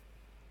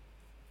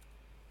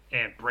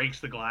and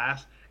breaks the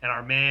glass, and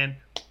our man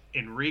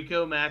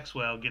Enrico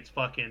Maxwell gets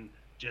fucking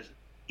just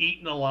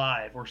eaten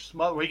alive or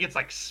smothered. Where he gets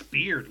like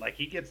speared, like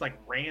he gets like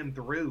ran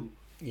through.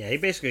 Yeah, he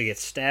basically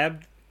gets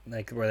stabbed,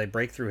 like where they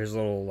break through his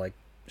little like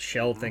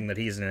shell thing that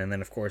he's in, and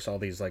then of course all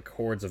these like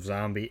hordes of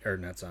like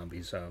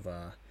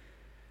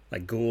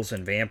ghouls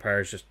and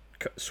vampires just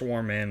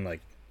swarm in, like.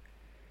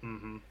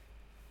 And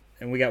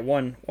we got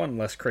one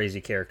less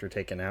crazy character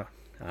taken out.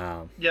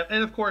 Yeah,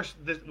 and of course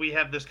we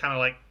have this kind of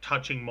like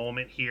touching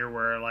moment here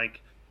where like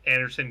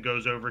Anderson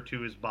goes over to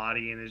his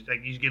body and is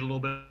like you get a little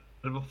bit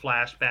of a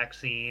flashback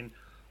scene.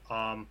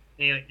 And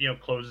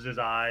closes his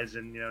eyes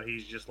and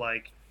he's just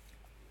like.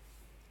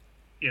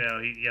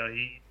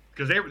 He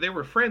because they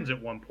were friends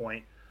at one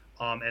point,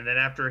 and then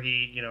after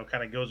he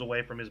kind of goes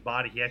away from his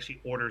body, he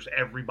actually orders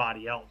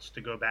everybody else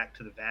to go back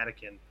to the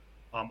Vatican,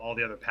 all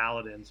the other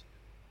paladins.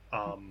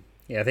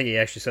 Yeah, I think he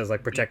actually says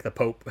like protect the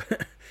Pope.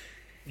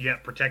 Yeah,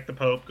 protect the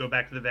Pope, go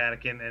back to the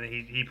Vatican, and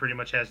he pretty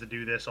much has to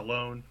do this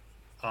alone.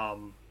 Yeah,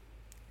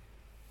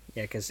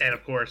 because and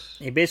of course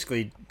he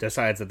basically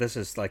decides that this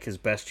is like his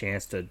best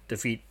chance to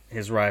defeat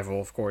his rival,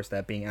 of course,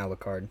 that being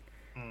Alucard.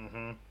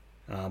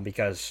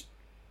 Because.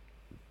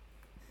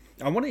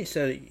 On what he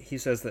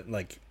says that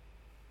like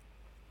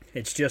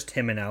it's just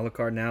him and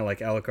Alucard now. Like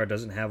Alucard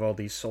doesn't have all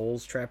these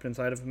souls trapped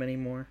inside of him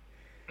anymore.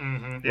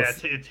 Yeah,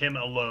 it's him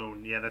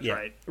alone. Yeah, that's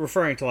right.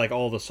 Referring to like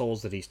all the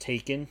souls that he's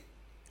taken.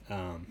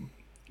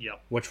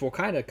 Yep. Which we'll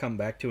kind of come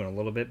back to in a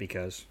little bit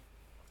because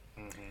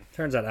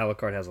turns out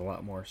Alucard has a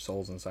lot more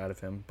souls inside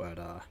of him. But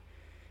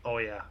oh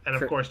yeah, and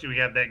of course we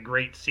have that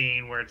great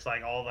scene where it's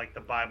like all like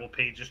the Bible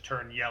pages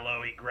turn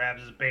yellow. He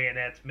grabs his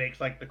bayonets, makes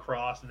like the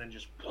cross, and then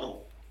just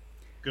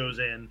goes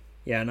in.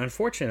 Yeah, and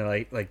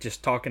unfortunately, like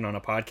just talking on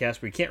a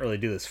podcast, we can't really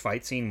do this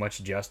fight scene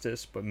much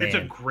justice. But man, it's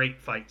a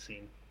great fight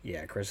scene.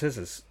 Yeah, Chris, this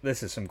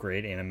is some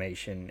great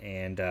animation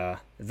and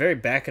very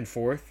back and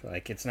forth.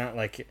 Like it's not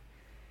like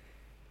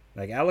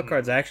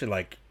Alucard's actually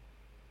like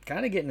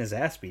kind of getting his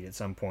ass beat at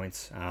some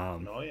points.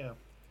 Oh yeah.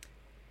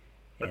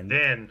 But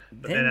then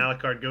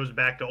Alucard goes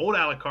back to old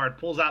Alucard,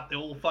 pulls out the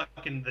old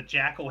the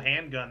Jackal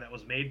handgun that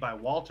was made by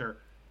Walter,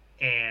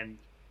 and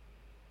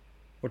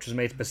which was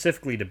made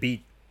specifically to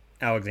beat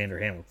Alexander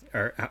Hamilton,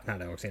 or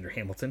not Alexander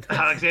Hamilton.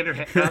 Alexander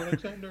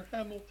Hamilton.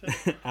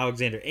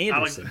 Alexander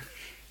Anderson.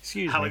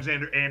 Excuse me.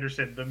 Alexander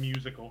Anderson, the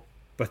musical.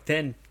 But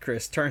then,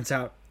 Chris, turns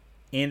out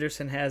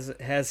Anderson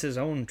has his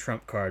own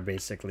trump card.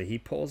 Basically, he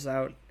pulls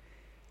out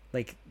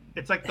like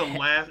it's like the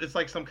last. It's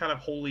like some kind of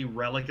holy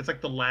relic. It's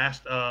like the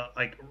last of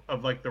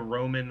the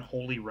Roman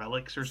holy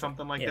relics or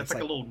something like that. It's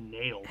like a little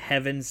nail.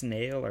 Heaven's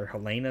nail or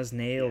Helena's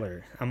nail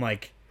or I'm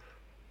like.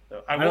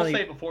 I will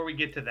say before we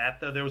get to that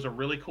though, there was a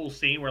really cool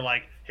scene where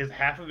like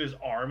half of his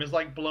arm is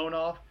like blown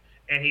off,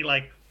 and he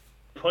like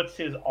puts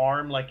his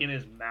arm like in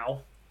his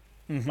mouth,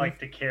 like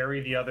to carry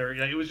the other.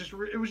 It was just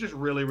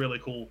really really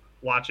cool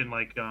watching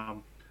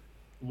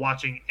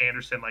watching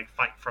Anderson like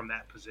fight from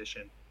that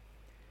position.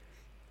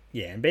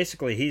 Yeah, and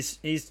basically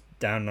he's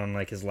down on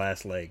like his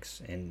last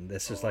legs, and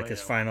this is like his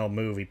final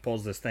move. He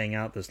pulls this thing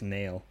out, this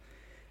nail,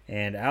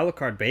 and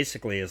Alucard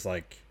basically is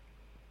like.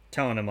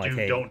 Telling him like, dude,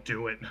 hey, don't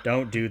do it.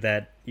 Don't do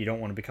that. You don't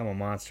want to become a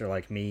monster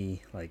like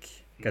me. Like,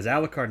 because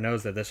Alucard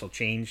knows that this will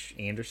change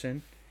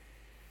Anderson.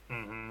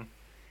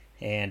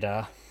 And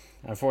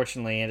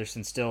unfortunately,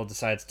 Anderson still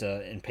decides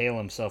to impale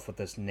himself with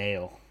this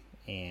nail,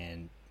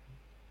 and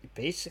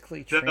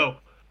basically.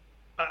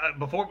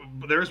 Before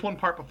there is one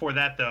part before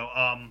that though.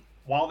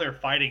 While they're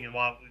fighting and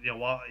while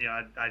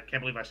I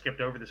can't believe I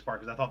skipped over this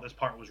part because I thought this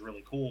part was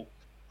really cool.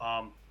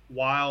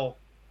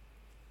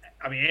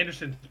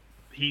 Anderson.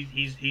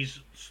 He's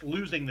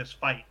losing this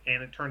fight,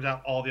 and it turns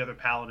out all the other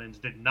paladins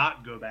did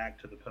not go back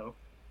to the Pope,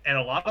 and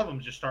a lot of them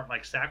just start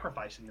like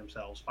sacrificing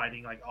themselves,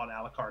 fighting like on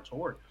Alucard's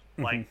horde.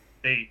 Like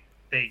they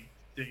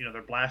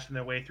they're blasting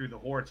their way through the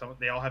horde.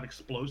 They all have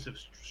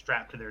explosives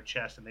strapped to their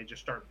chest, and they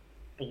just start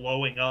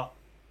blowing up,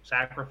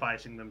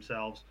 sacrificing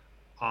themselves.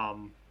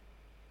 And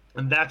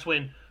that's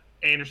when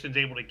Anderson's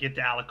able to get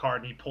to Alucard,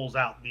 and he pulls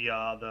out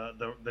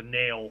the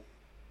nail.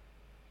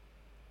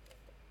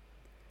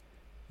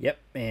 Yep,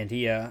 and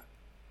he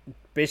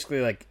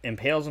basically like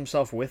impales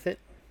himself with it,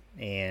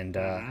 and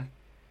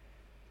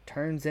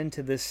turns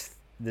into this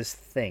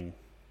thing.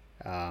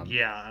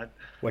 Yeah.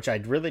 Which I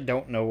really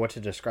don't know what to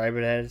describe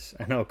it as.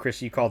 I know,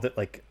 Chris, you called it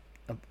like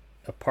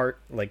a part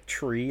like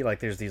tree. Like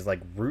there's these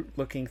like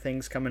root-looking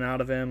things coming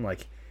out of him.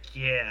 Like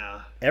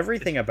yeah,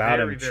 everything about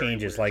him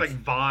changes. Like it's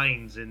like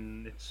vines,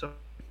 and it's so.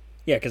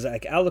 Yeah, because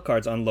like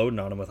Alucard's unloading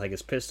on him with like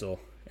his pistol,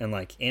 and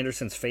like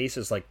Anderson's face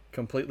is like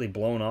completely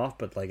blown off,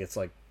 but like it's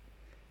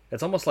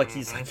almost like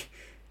he's like.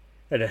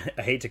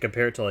 I hate to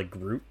compare it to like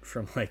Groot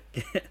from like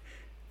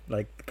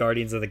like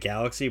Guardians of the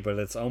Galaxy, but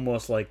it's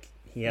almost like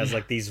he has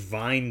like these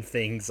vine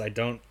things. I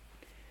don't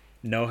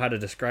know how to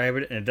describe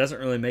it, and it doesn't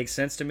really make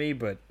sense to me,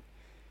 but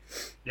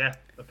yeah,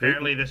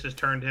 apparently this has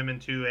turned him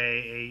into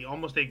a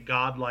almost a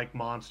godlike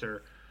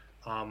monster,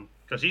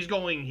 because he's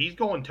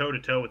going toe to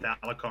toe with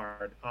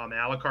Alucard.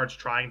 Alucard's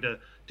trying to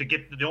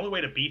get the only way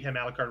to beat him.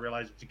 Alucard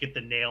realizes to get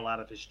the nail out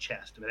of his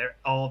chest. I mean,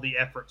 all the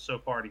efforts so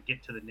far to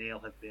get to the nail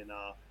have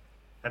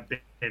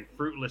been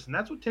fruitless, and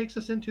that's what takes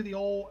us into the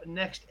old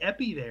next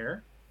epi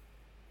there.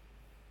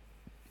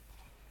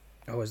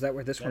 Oh, is that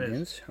where this one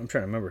ends? I'm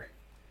trying to remember.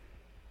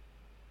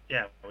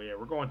 Yeah,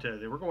 we're going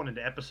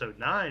into episode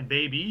 9,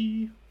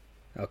 baby.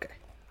 Okay,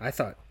 I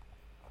thought.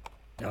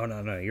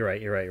 No, you're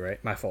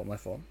right. My fault.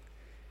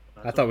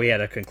 I thought we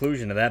had a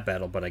conclusion to that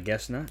battle, but I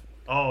guess not.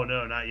 Oh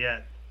no, not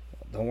yet.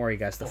 Don't worry,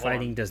 guys. The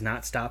fighting does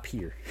not stop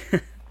here.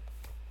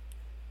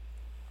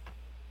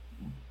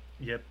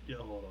 Yep. Yeah,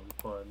 hold on.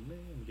 Pardon me.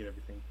 Let me get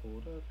everything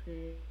pulled up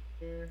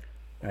here.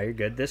 No, you're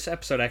good. This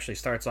episode actually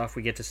starts off.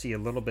 We get to see a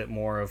little bit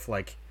more of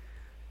like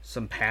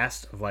some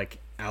past of like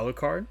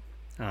Alucard.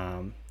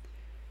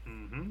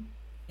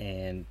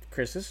 And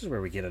Chris, this is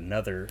where we get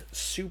another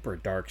super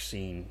dark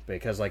scene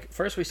because like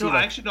first we see. No,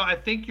 I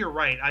think you're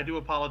right. I do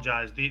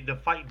apologize. The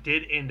fight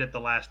did end at the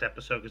last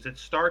episode because it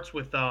starts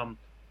with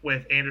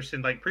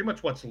Anderson, like pretty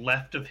much what's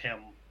left of him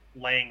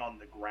laying on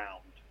the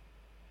ground.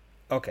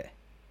 Okay.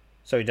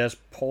 So he does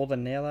pull the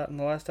nail out in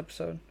the last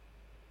episode?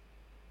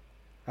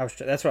 That's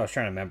what I was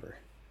trying to remember.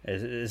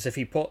 Is if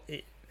he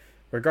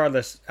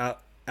regardless,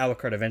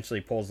 Alucard eventually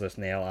pulls this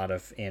nail out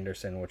of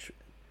Anderson, which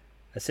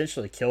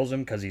essentially kills him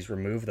because he's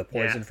removed the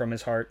poison from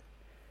his heart.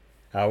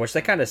 Which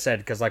they kind of said,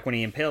 because like when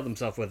he impaled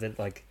himself with it,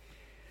 like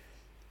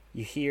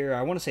you hear,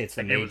 I want to say it's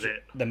the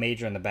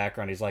major in the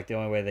background. He's like, the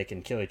only way they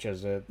can kill each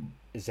other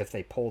is if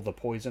they pull the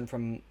poison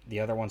from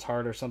the other one's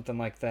heart or something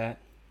like that.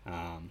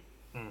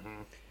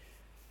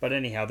 But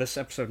anyhow, this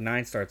episode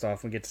 9 starts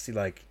off. We get to see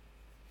like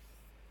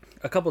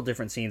a couple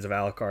different scenes of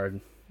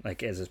Alucard,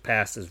 like as his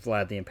past as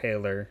Vlad the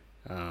Impaler,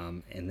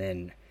 and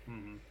then.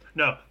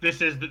 No,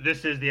 this is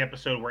the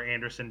episode where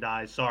Anderson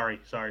dies. Sorry.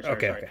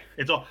 Okay.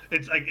 It's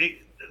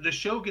like the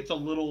show gets a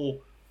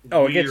little.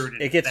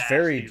 It gets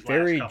very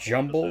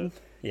jumbled.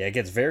 Episodes. Yeah, it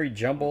gets very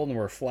jumbled, and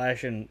we're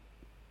flashing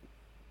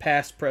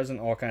past, present,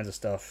 all kinds of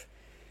stuff.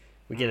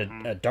 We get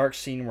a dark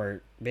scene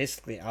where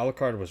basically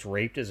Alucard was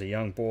raped as a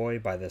young boy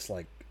by this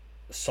like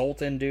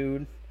Sultan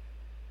dude.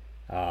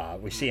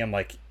 We see him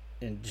like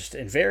in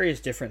various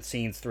different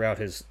scenes throughout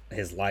his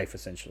life,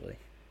 essentially.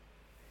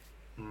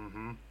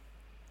 And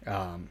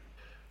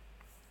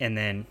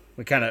then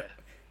we kind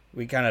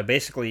of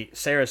basically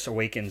Sarris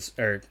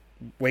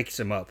wakes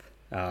him up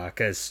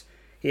because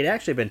he had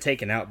actually been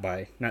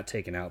not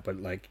taken out, but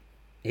like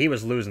he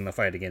was losing the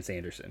fight against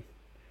Anderson,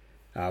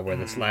 where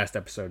this last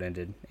episode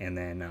ended, and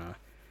then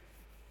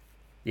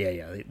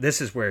this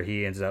is where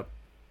he ends up.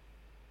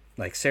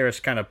 Like,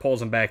 Sarris kind of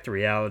pulls him back to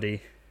reality.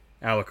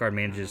 Alucard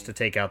manages to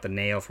take out the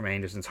nail from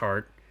Anderson's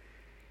heart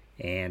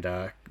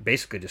and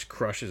basically just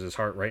crushes his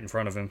heart right in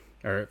front of him.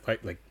 Or,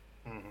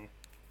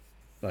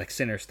 like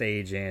center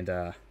stage.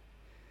 And,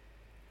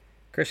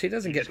 Chris, he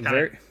get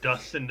very...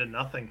 dusts into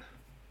nothing.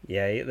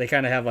 Yeah, they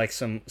kind of have, like,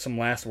 some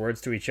last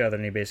words to each other,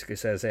 and he basically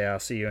says, hey, I'll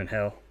see you in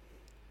hell.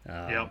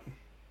 Yep.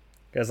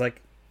 Because,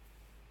 like,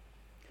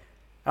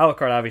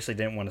 Alucard obviously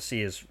didn't want to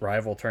see his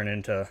rival turn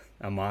into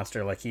a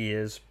monster like he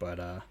is,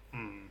 but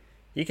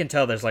you can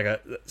tell there's like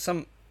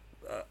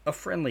a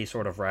friendly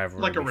sort of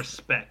rivalry. Like a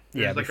respect.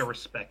 There's a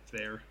respect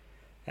there.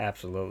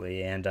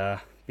 Absolutely. And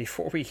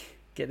before we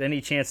get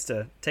any chance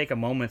to take a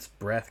moment's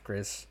breath,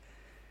 Chris,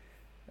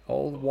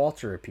 old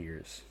Walter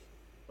appears.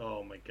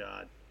 Oh my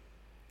God.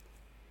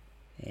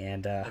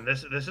 And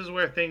this is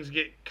where things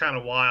get kind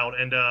of wild,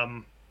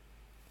 and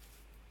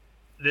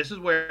this is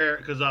where,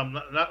 because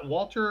not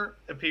Walter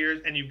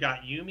appears, and you've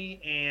got Yumi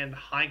and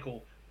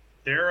Heinkel.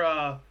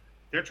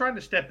 They're trying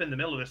to step in the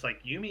middle of this.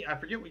 Like Yumi, I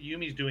forget what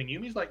Yumi's doing.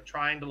 Yumi's like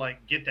trying to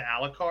like get to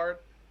Alucard,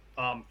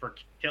 for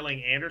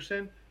killing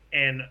Anderson.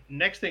 And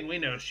next thing we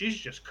know, she's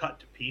just cut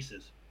to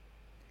pieces.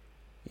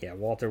 Yeah,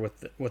 Walter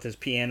with his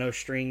piano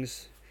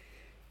strings,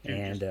 Dude,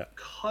 and just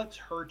cuts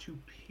her to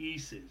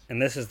pieces.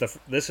 and this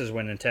is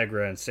when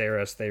Integra and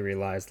Saris, they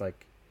realized,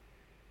 like,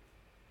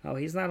 oh,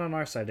 he's not on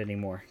our side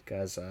anymore,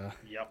 because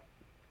Yep.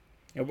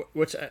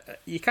 which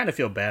you kind of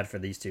feel bad for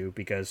these two,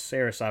 because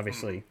Saris,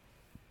 obviously,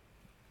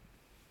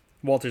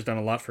 Walter's done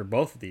a lot for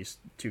both of these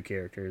two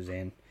characters,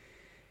 and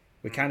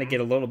we kind of get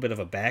a little bit of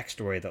a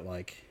backstory that,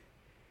 like,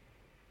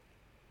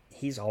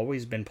 he's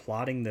always been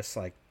plotting this,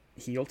 like,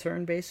 heel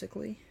turn,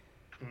 basically.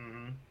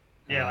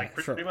 Yeah, like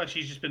pretty much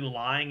he's just been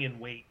lying in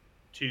wait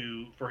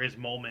for his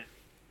moment.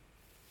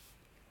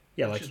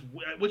 Yeah,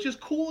 which is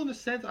cool in a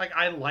sense. Like,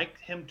 I liked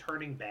him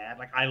turning bad.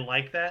 Like, I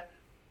like that,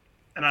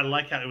 and I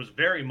like how it was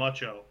very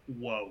much a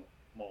whoa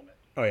moment.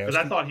 Oh yeah, because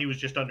I thought he was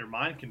just under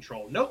mind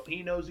control. Nope,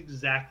 he knows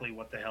exactly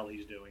what the hell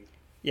he's doing.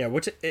 Yeah,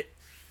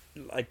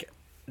 like,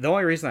 the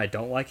only reason I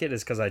don't like it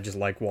is because I just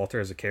like Walter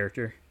as a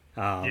character.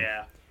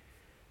 Yeah.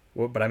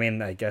 Well, but I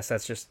mean, I guess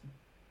that's just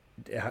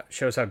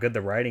shows how good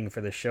the writing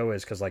for this show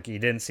is, because, like, you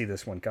didn't see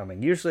this one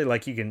coming. Usually,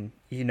 like, you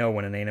know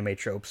when an anime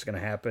trope's gonna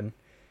happen.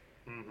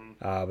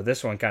 But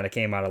this one kind of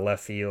came out of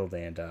left field,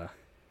 and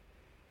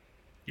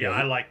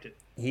I liked it.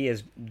 He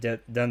has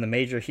done the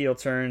major heel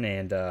turn,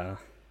 and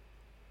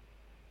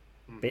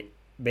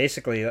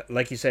basically,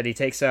 like you said, he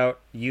takes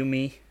out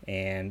Yumi,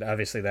 and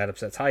obviously that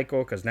upsets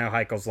Heiko, because now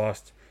Heiko's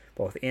lost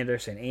both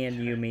Anderson and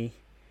Yumi.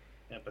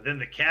 Yeah, but then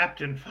the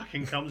captain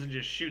fucking comes and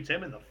just shoots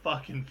him in the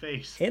fucking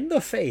face. In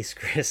the face,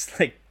 Chris,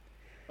 like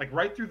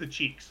right through the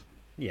cheeks.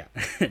 Yeah.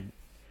 And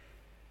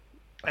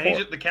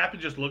the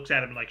captain just looks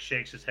at him and, like,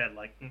 shakes his head,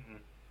 like,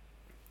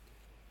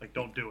 like,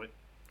 don't do it.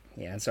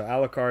 Yeah, and so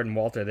Alucard and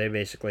Walter, they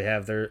basically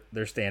have their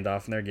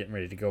standoff, and they're getting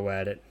ready to go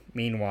at it.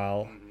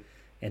 Meanwhile,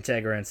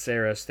 Integra and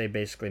Saris, they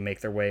basically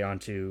make their way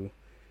onto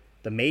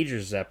the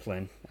Major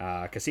Zeppelin,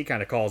 because he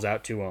kind of calls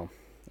out to them.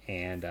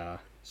 And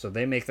so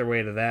they make their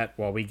way to that,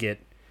 while we get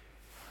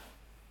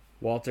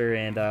Walter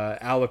and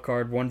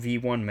Alucard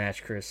 1v1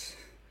 match, Chris.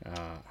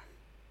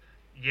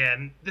 Yeah,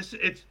 and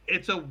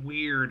it's a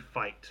weird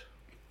fight.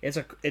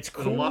 It's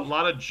cool. A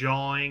lot of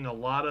jawing, a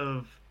lot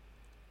of...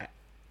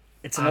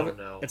 It's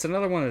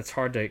another one that's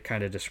hard to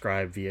kind of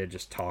describe via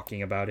just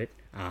talking about it.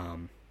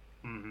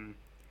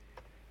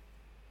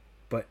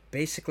 But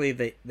basically,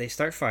 they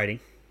start fighting,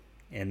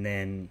 and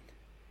then,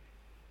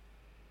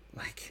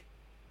 like...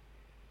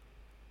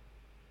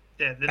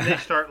 Yeah, then they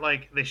start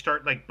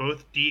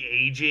both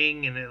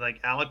de-aging, and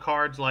like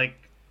Alucard's like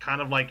kind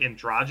of like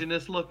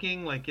androgynous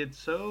looking, like it's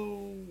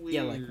so weird.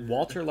 Yeah, like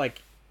Walter,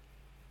 like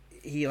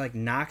he like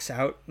knocks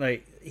out,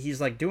 like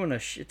he's like doing a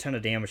shit ton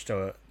of damage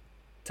to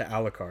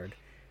Alucard,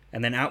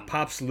 and then out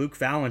pops Luke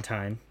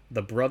Valentine,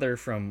 the brother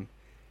from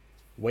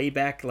way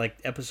back, like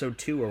episode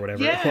 2 or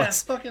whatever it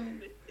was.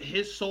 Fucking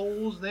his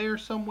soul's there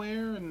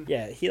somewhere, and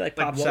he like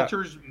pops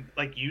Walter's out.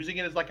 like using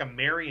it as like a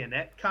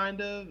marionette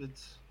kind of.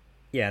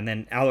 Yeah, and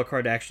then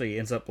Alucard actually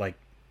ends up like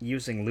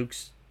using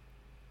Luke's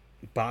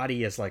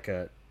body as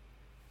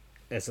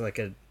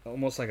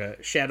almost like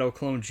a shadow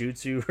clone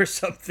jutsu or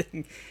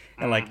something,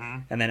 and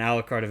and then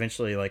Alucard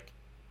eventually like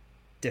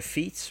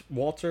defeats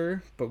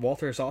Walter, but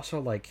Walter is also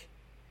like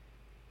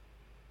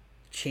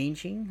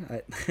changing.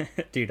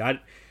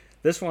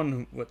 This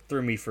one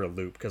threw me for a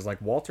loop, because like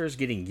Walter's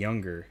getting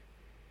younger,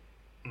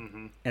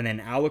 and then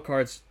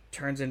Alucard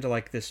turns into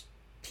like this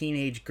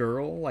teenage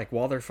girl, like,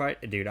 while they're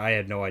fighting. Dude, I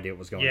had no idea what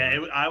was going on.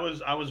 Yeah, I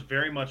was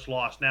very much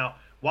lost. Now,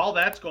 while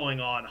that's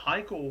going on,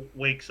 Heiko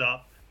wakes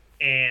up,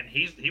 and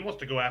he wants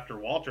to go after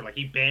Walter. Like,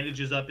 he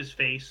bandages up his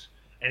face,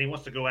 and he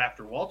wants to go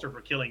after Walter for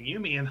killing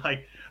Yumi. And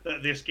like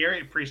the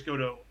Iscariot priests go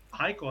to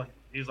Heiko, and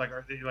he's like,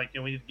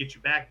 we need to get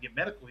you back and get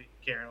medical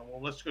care. And,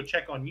 well, let's go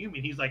check on Yumi.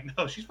 And he's like,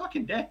 no, she's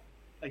fucking dead.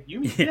 Like,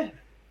 Yumi's dead.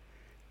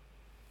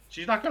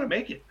 She's not gonna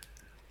make it.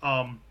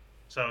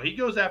 So he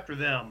goes after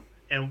them.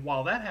 And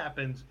while that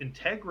happens,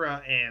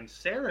 Integra and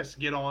Saris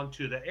get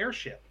onto the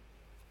airship.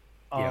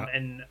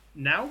 And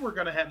now we're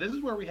going to have... This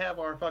is where we have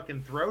our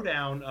fucking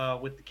throwdown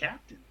with the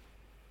captain.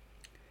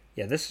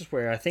 Yeah, this is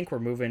where I think we're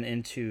moving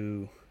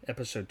into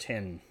episode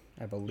 10,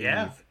 I believe.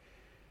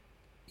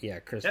 Yeah,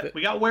 Chris. Yep,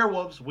 we got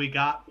werewolves. We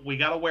got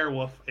a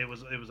werewolf. It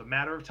was a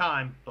matter of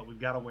time, but we've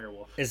got a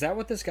werewolf. Is that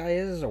what this guy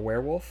is a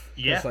werewolf?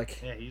 Yeah,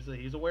 he's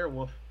a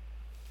werewolf.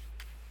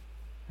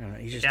 I don't know,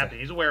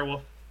 he's a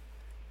werewolf.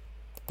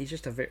 He's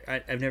just a very...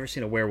 I've never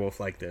seen a werewolf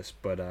like this,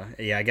 but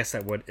yeah, I guess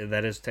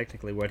that is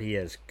technically what he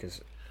is,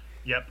 because...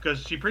 Yep,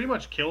 because she pretty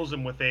much kills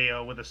him with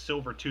a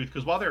silver tooth.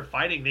 Because while they're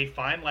fighting, they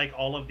find like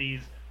all of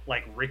these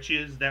like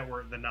riches that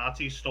were the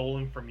Nazis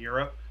stolen from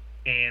Europe,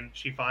 and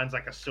she finds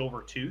like a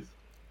silver tooth.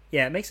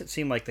 Yeah, it makes it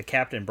seem like the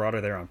captain brought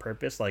her there on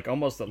purpose, like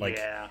almost that like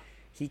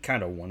he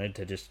kind of wanted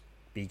to just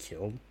be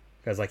killed,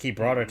 because like he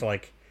brought her to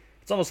like...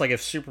 It's almost like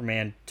if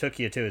Superman took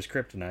you to his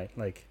kryptonite,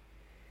 like...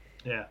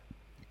 Yeah.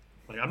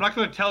 Like, I'm not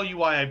going to tell you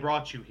why I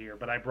brought you here,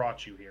 but I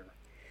brought you here.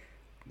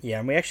 Yeah,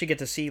 and we actually get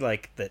to see,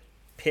 like, that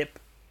Pip,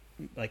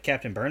 like,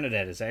 Captain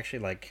Bernadette is actually,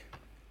 like,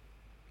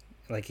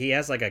 he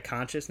has, like, a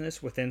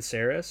consciousness within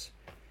Saris.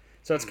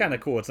 So it's kind of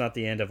cool. It's not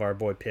the end of our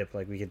boy Pip.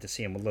 Like, we get to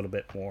see him a little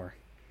bit more.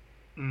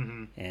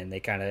 And they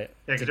kind of... Yeah,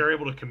 because they're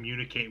able to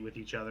communicate with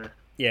each other.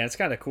 Yeah, it's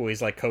kind of cool.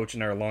 He's like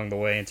coaching her along the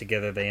way, and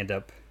together they end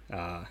up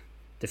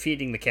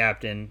defeating the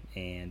captain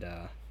and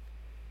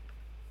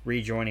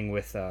rejoining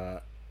with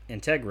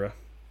Integra.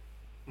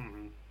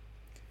 Mm-hmm.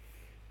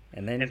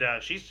 And then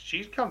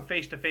she's come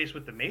face to face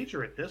with the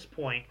Major at this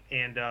point,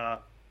 and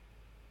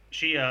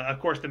she of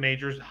course the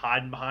Major's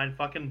hiding behind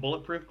fucking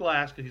bulletproof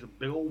glass because he's a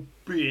big old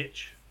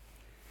bitch.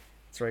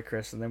 That's right,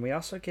 Chris. And then we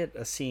also get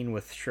a scene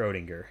with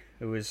Schrodinger,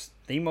 who is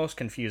the most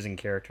confusing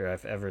character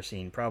I've ever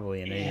seen,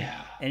 probably in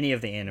any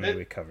of the anime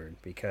we covered.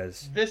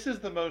 Because this is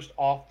the most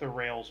off the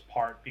rails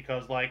part,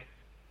 because like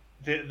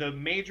the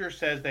Major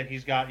says that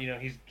he's got,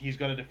 he's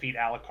going to defeat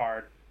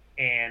Alucard,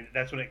 and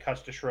that's when it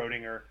cuts to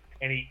Schrodinger,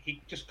 and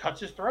he just cuts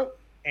his throat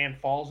and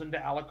falls into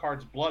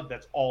Alucard's blood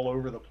that's all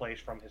over the place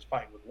from his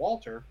fight with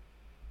Walter.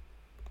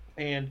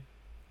 And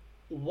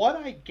what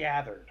I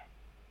gathered,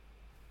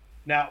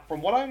 now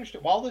from what I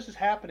understand, while this is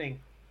happening,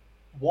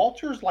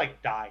 Walter's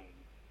like dying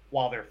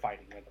while they're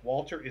fighting. Like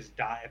Walter is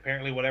dying.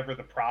 Apparently, whatever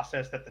the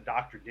process that the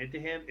doctor did to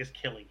him is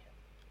killing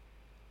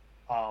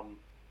him.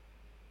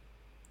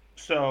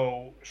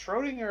 So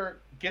Schrodinger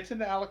gets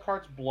into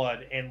Alucard's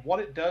blood, and what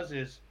it does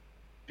is,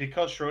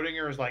 because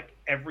Schrodinger is like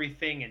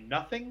everything and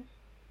nothing,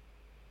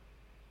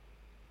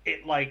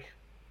 it like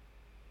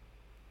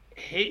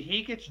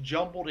he gets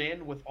jumbled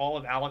in with all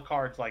of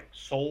Alucard's like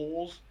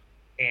souls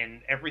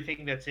and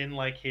everything that's in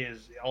like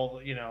his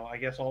I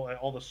guess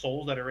all the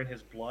souls that are in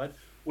his blood,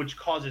 which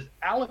causes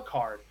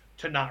Alucard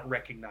to not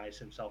recognize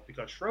himself,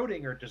 because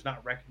Schrodinger does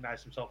not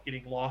recognize himself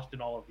getting lost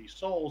in all of these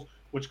souls,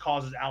 which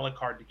causes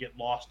Alucard to get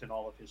lost in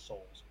all of his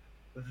souls.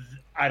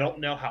 I don't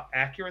know how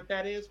accurate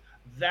that is.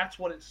 That's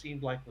what it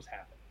seemed like was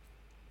happening.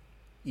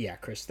 Yeah,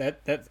 Chris,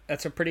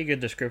 that's a pretty good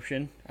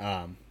description,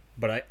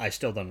 but I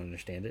still don't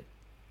understand it.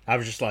 I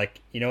was just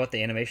like, you know what,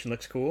 the animation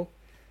looks cool.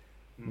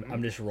 Mm-hmm.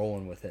 I'm just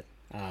rolling with it.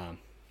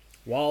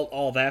 While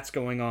all that's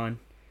going on,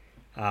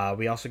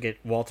 we also get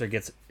Walter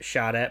gets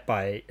shot at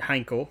by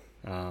Heinkel.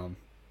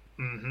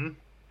 Mm-hmm.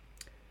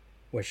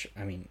 Which,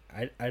 I mean,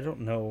 I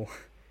don't know.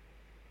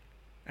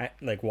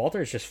 Like,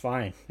 Walter's just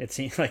fine. It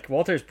seems like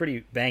Walter's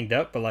pretty banged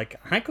up, but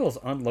like Heinkel's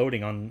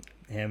unloading on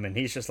him, and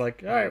he's just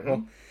like, all right,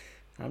 well,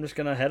 I'm just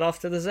gonna head off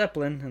to the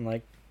Zeppelin and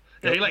like.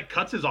 Yeah, he like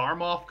cuts his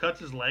arm off,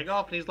 cuts his leg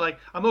off, and he's like,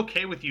 "I'm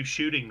okay with you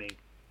shooting me."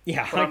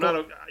 Yeah,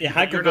 but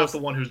you're not the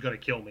one who's gonna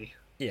kill me.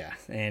 Yeah,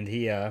 and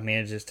he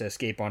manages to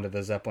escape onto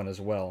the Zeppelin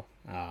as well.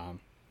 Now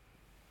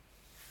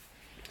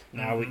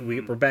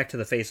we're back to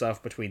the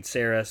face-off between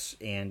Ceres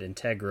and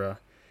Integra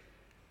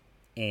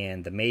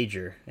and the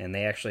Major, and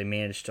they actually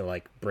manage to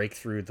like break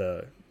through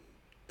the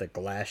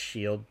glass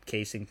shield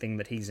casing thing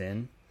that he's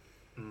in.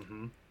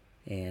 Mm-hmm.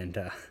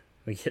 And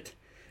we get,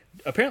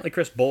 apparently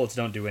Chris, bullets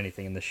don't do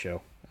anything in this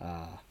show.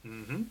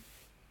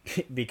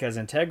 Because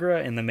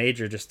Integra and the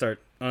Major just start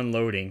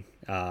unloading,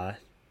 and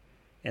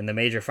the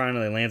Major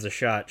finally lands a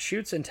shot,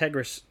 shoots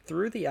Integra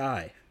through the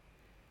eye.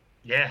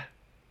 Yeah.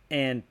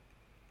 And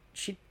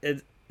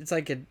it's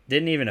like it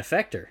didn't even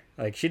affect her.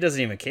 Like, she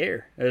doesn't even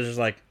care. It was just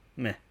like,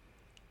 meh.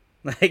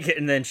 Like,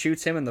 and then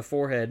shoots him in the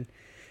forehead.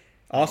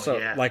 Also,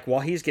 like,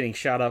 while he's getting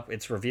shot up,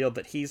 it's revealed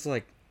that he's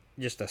like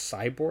just a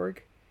cyborg.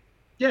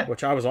 Yeah.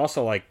 Which I was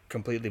also like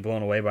completely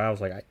blown away by. I was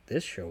like,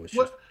 this show is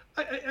just...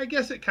 I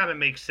guess it kind of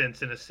makes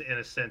sense in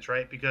a sense,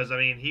 right? Because I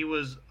mean, he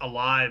was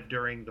alive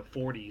during the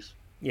 40s.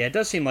 Yeah, it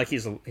does seem like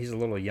he's a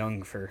little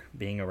young for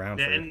being around.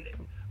 Yeah, and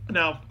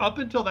now up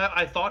until that,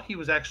 I thought he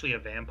was actually a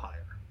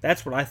vampire.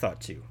 That's what I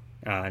thought too.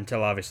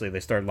 Until obviously they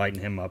started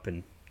lighting him up,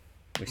 and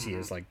we see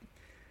his like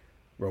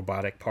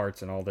robotic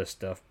parts and all this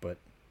stuff. But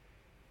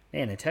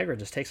man, Integra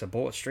just takes a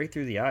bullet straight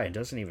through the eye and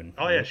doesn't even.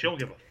 Oh yeah, she don't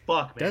give a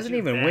fuck, man. Doesn't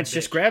even wince.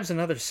 Just grabs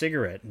another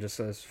cigarette and just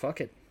says,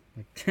 "Fuck it."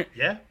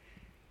 Yeah.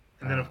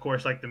 And then, of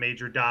course, like the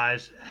Major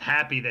dies,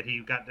 happy that he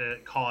got to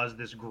cause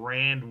this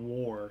grand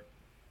war.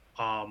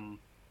 And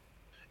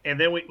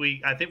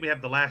then I think we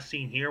have the last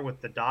scene here with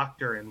the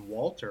Doctor and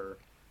Walter,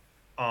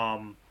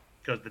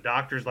 because the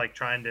Doctor's like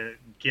trying to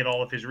get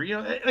all of his,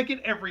 like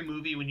in every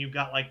movie when you've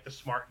got like the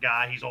smart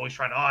guy, he's always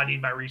trying to, I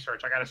need my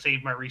research, I got to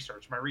save my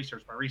research.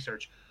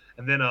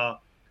 And then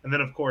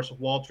of course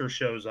Walter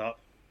shows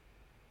up.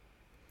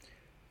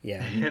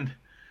 Yeah.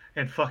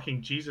 And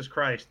fucking Jesus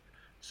Christ.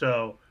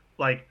 So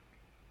like.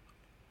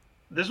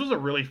 This was a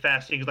really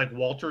fast scene, because like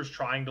Walter's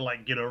trying to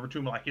like get over to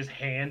him, like his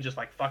hand just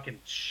like fucking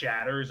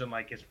shatters and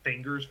like his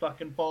fingers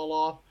fucking fall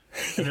off,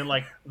 and then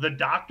like the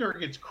Doctor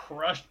gets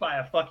crushed by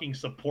a fucking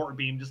support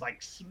beam, just like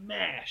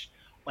smashed.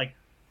 Like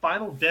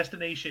Final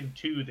Destination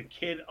 2, the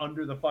kid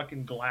under the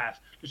fucking glass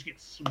just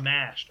gets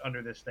smashed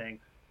under this thing.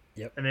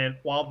 Yep. And then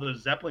while the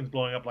Zeppelin's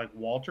blowing up, like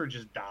Walter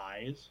just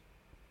dies.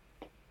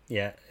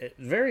 Yeah,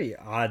 very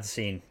odd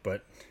scene,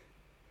 but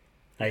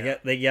they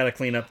got to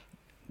clean up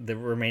the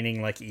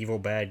remaining like evil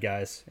bad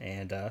guys,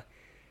 and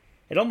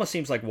it almost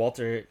seems like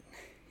Walter,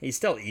 he's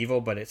still evil,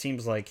 but it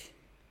seems like,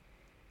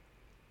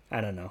 I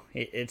don't know,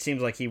 it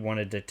seems like he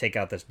wanted to take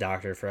out this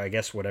Doctor for, I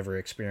guess, whatever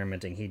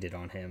experimenting he did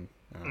on him.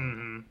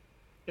 Yeah,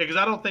 because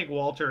I don't think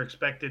Walter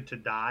expected to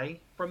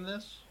die from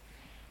this.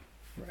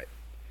 Right.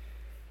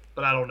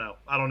 but I don't know.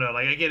 I don't know.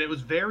 Like again, it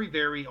was very,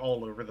 very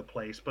all over the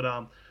place. But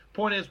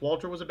point is,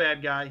 Walter was a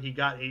bad guy.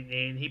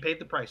 And he paid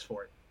the price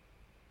for it.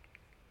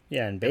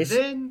 Yeah, and And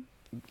then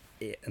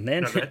and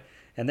then no, go ahead.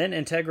 and then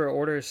Integra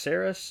orders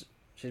Sarah.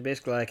 She's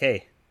basically like,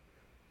 "Hey,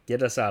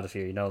 get us out of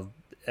here. You know,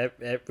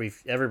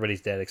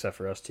 everybody's dead except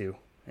for us two.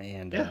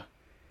 And Yeah.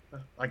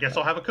 I guess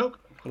I'll have a Coke.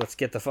 let's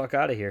get the fuck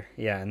out of here."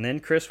 Yeah, and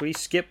then Chris, we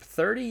skip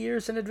 30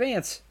 years in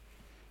advance.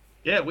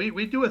 Yeah,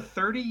 we do a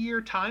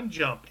 30-year time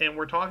jump, and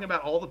we're talking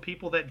about all the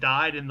people that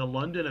died in the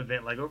London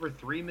event, like over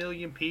 3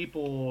 million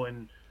people,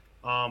 and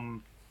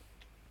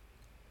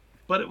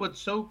but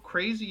what's so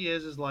crazy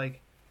is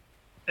like,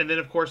 and then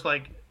of course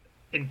like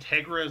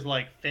Integra is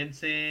like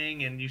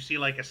fencing, and you see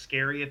like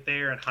Iscariot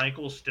there, and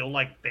Heinkel's still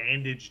like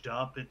bandaged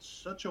up. It's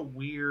such a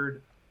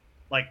weird,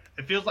 like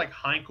it feels like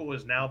Heinkel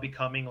is now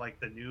becoming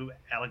like the new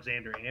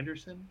Alexander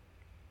Anderson.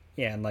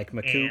 Yeah, and like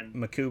And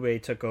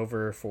Makube took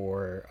over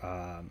for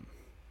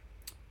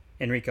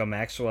Enrico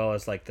Maxwell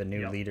as like the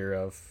new Yep. leader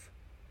of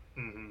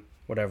Mhm.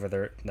 whatever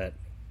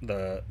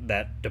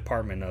that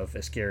department of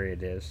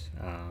Iscariot is.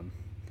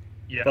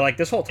 Yeah, But like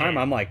this whole time, and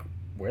I'm like,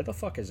 where the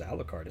fuck is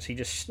Alucard? Is he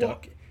just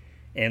stuck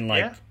in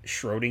like yeah.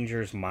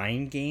 Schrodinger's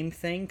mind game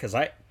thing? Because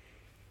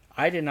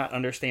I did not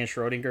understand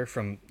Schrodinger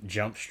from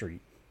Jump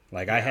Street.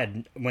 Like I Yeah.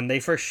 had when they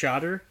first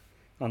shot her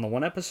on the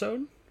one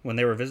episode when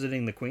they were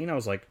visiting the Queen, I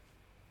was like,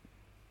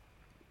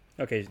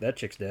 okay, that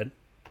chick's dead.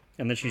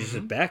 And then she's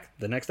just back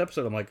the next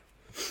episode. I'm like,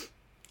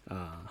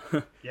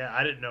 Yeah,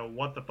 I didn't know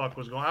what the fuck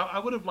was going on. I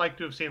would have liked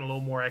to have seen a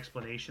little more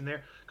explanation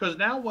there. Because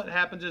now what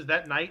happens is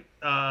that night,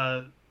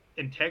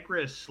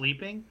 Integra is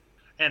sleeping,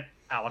 and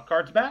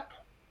Alucard's back.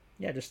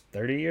 yeah, just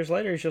 30 years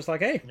later, he's just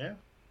like, hey, Yeah.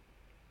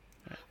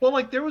 Well,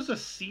 like there was a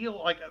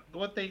seal, like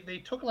what they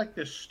took like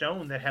this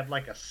stone that had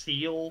like a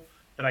seal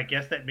that I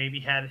guess that maybe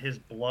had his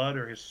blood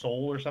or his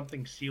soul or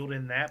something sealed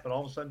in that. But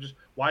all of a sudden, just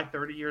why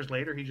 30 years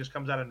later he just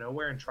comes out of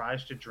nowhere and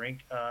tries to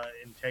drink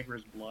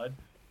Integra's blood.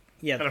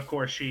 yeah, And of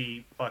course,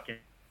 she fucking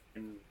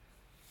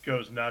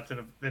goes nuts.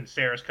 And then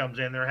Saris comes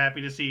in. They're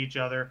happy to see each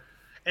other.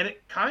 And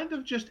it kind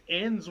of just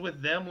ends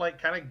with them, like,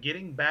 kind of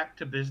getting back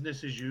to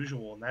business as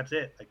usual. And that's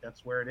it. Like,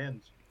 that's where it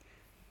ends.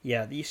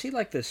 yeah. You see,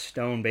 like this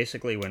stone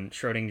basically when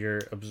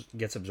Schrodinger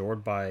gets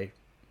absorbed by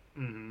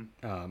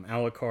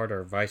Alucard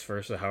or vice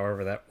versa,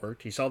 however that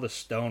worked. He saw the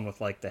stone with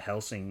like the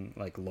Helsing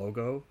like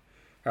logo,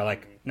 or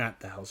like not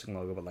the Helsing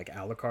logo, but like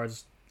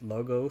Alucard's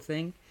logo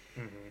thing.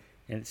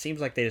 And it seems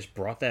like they just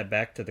brought that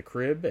back to the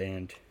crib,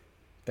 and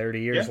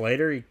 30 years Yeah.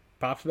 later, he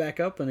pops back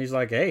up and he's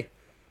like, hey.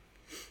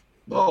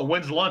 Oh,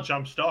 when's lunch?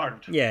 I'm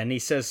starved. Yeah, and he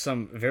says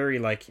some very,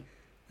 like,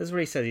 this is what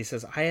he says. He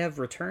says, I have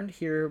returned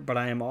here, but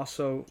I am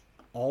also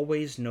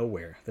always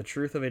nowhere. The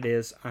truth of it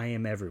is, I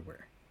am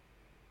everywhere.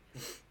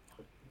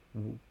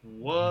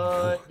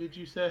 What did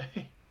you say?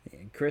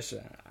 And Chris,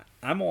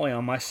 I'm only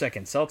on my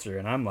second seltzer,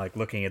 and I'm, like,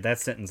 looking at that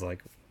sentence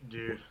like,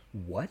 Dude.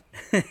 what?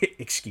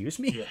 Excuse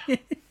me? Yeah.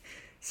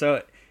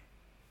 So,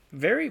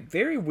 very,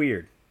 very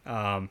weird.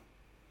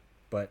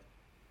 But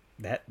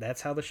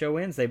that's how the show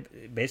ends. They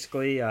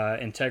basically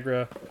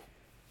Integra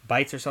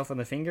bites herself on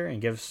the finger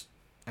and gives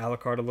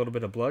Alucard a little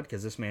bit of blood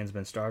because this man's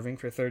been starving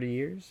for 30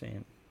 years,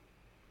 and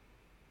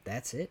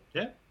that's it.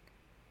 Yeah.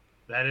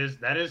 That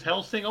is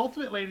Hellsing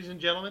Ultimate, ladies and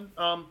gentlemen.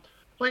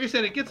 Like I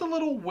said, it gets a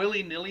little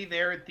willy-nilly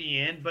there at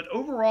the end, but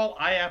overall,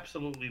 I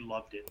absolutely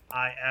loved it.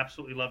 I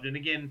absolutely loved it. And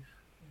again,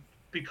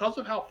 because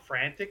of how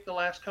frantic the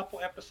last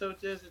couple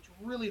episodes is, it's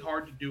really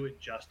hard to do it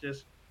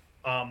justice.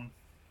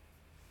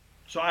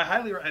 So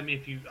I mean,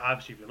 if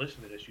you're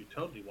listening to this, you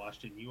totally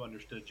watched it and you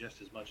understood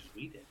just as much as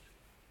we did.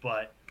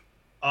 But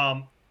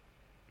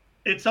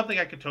it's something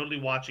I could totally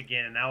watch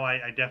again. And now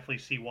I definitely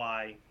see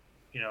why,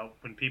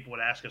 when people would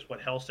ask us, what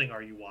Hellsing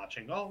are you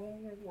watching? Oh,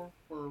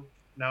 we're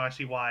now I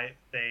see why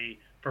they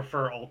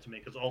prefer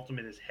Ultimate, because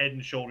Ultimate is head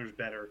and shoulders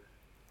better.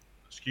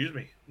 Excuse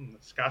me.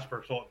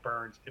 Scottsburg, so it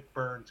burns. It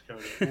burns,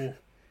 Cody.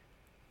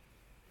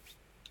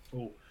 Ooh.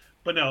 Ooh.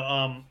 But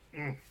no,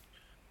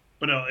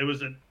 it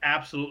was an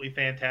absolutely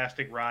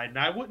fantastic ride, and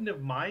I wouldn't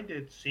have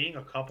minded seeing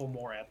a couple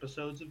more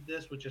episodes of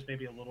this, with just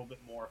maybe a little bit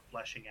more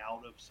fleshing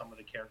out of some of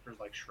the characters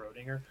like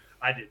Schrodinger.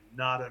 I did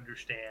not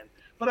understand,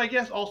 but I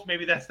guess also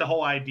maybe that's the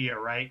whole idea,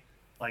 right?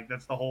 Like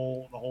that's the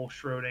whole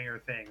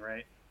Schrodinger thing,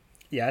 right?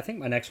 Yeah, I think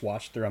my next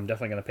watch through, I'm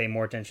definitely going to pay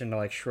more attention to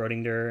like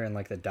Schrodinger and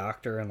like the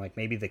doctor and like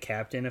maybe the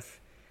captain.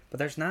 But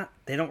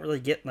they don't really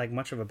get like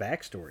much of a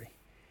backstory.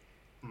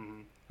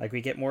 Mm-hmm. Like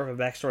we get more of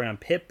a backstory on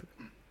Pip,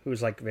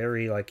 who's like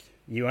very like,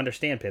 you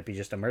understand Pip, he's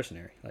just a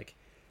mercenary. Like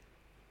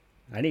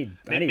I need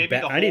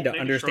to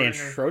understand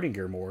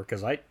Schrodinger more,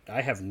 because I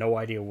have no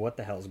idea what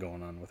the hell's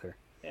going on with her.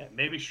 Yeah,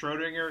 maybe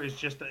Schrodinger is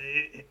just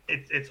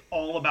it's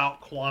all about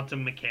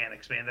quantum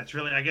mechanics, man. That's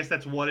really, I guess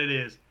that's what it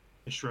is.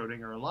 Is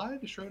Schrodinger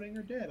alive? Is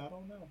Schrodinger dead? I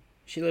don't know.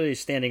 She literally is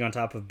standing on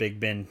top of Big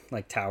Ben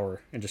like tower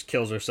and just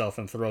kills herself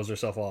and throws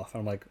herself off.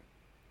 I'm like,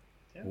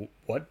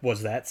 what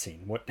was that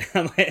scene? What?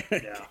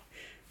 Yeah.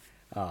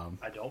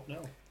 I don't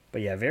know.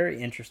 But yeah,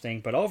 very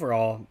interesting. But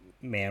overall,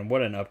 man,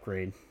 what an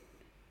upgrade.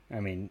 I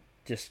mean,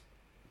 just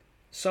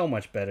so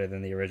much better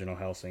than the original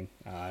Hellsing.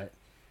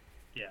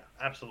 Yeah,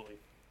 absolutely.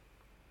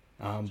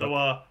 So,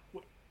 But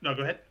no,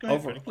 go ahead. Go ahead,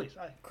 over, Freddie, please.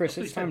 Chris,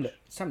 Please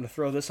it's time to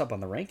throw this up on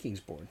the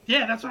rankings board.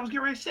 Yeah, that's what I was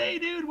getting ready to say,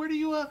 dude. Where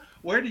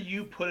do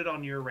you put it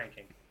on your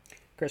ranking?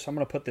 Chris, I'm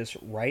going to put this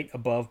right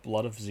above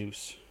Blood of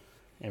Zeus,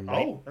 and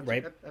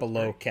right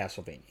below great.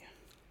 Castlevania.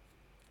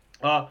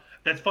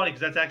 That's funny because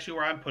that's actually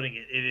where I'm putting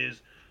it.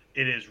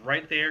 It is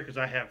right there because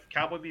I have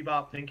Cowboy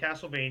Bebop, then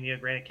Castlevania.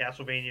 Granted,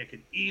 Castlevania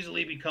could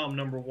easily become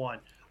number one.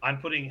 I'm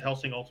putting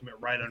Hellsing Ultimate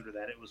right under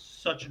that. It was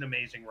such an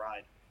amazing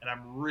ride, and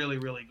I'm really,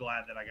 really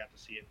glad that I got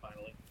to see it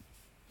finally.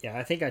 Yeah,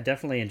 I think I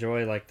definitely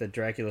enjoy like the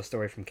Dracula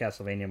story from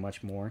Castlevania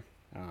much more.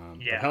 Yeah,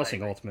 but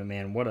Hellsing Ultimate,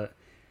 man,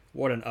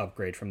 what an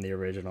upgrade from the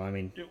original. I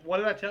mean, dude, what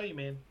did I tell you,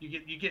 man?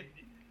 You get.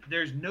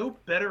 There's no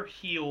better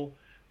heal,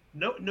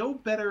 no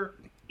better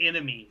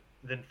enemy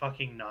than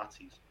fucking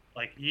Nazis.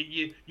 Like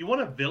you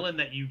want a villain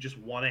that you just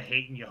want to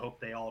hate and you hope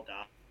they all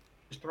die.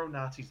 Just throw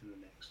Nazis in the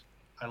mix.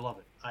 I love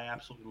it. I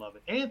absolutely love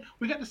it. And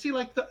we got to see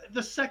like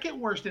the second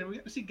worst enemy. We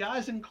got to see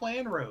guys in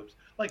clan robes.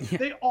 Like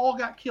they all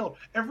got killed.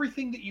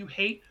 Everything that you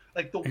hate,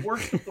 like the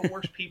worst of the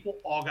worst people,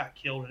 all got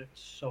killed, and it was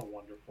so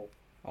wonderful.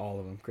 All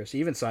of them, Chris.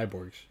 Even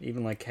cyborgs.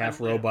 Even like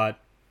half robot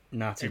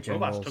Nazi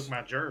generals. Robots took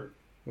my jerk.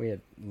 We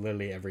had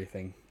literally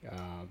everything.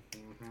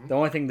 The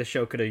only thing the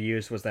show could have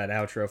used was that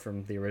outro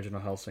from the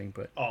original Hellsing,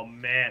 but oh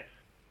man,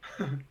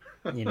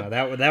 you know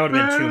that would have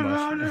been too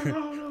much.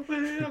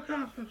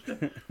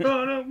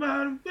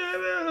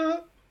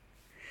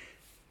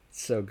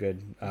 So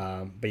good.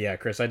 But yeah,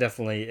 Chris, I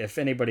definitely, if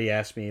anybody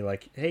asks me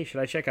like, hey,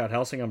 should I check out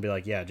Hellsing? I'll be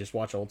like, yeah, just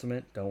watch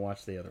Ultimate. Don't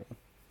watch the other one.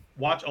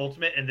 Watch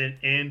Ultimate and then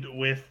end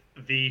with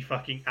the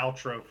fucking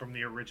outro from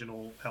the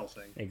original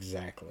Hellsing.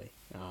 Exactly.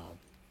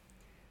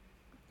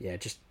 Yeah,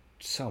 just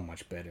so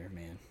much better,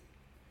 man.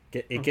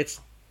 It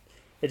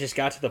just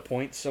got to the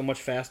point so much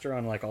faster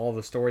on like all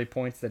the story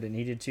points that it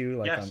needed to.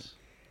 Like yes.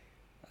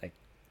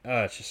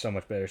 It's just so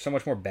much better. So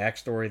much more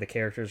backstory. The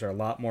characters are a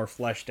lot more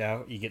fleshed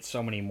out. You get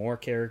so many more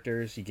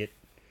characters. You get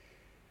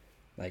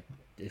like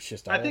it's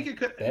just. All I think it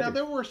could. better. Now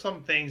there were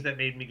some things that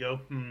made me go,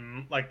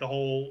 like the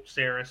whole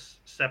Ceres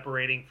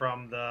separating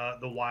from the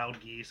wild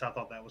geese. I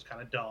thought that was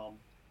kind of dumb.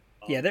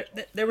 Yeah,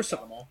 there was some.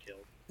 Them all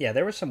killed. Yeah,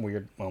 there were some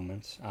weird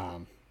moments.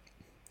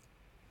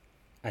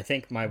 I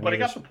think but it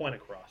got the point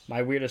across.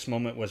 My weirdest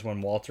moment was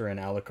when Walter and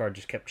Alucard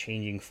just kept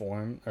changing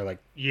form, or like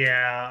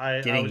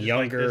getting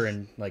younger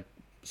and like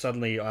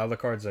suddenly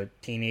Alucard's a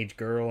teenage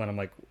girl, and I'm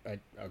like,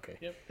 okay.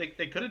 Yep,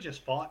 they could have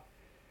just fought.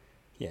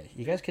 Yeah,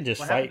 you guys can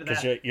just fight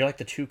because you're like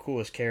the two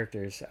coolest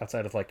characters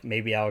outside of like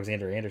maybe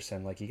Alexander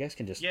Anderson. Like you guys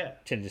can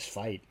just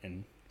fight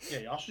and. Yeah,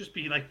 y'all should just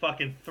be like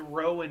fucking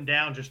throwing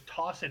down, just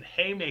tossing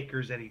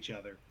haymakers at each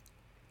other.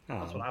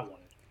 That's what I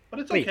wanted. But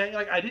it's okay.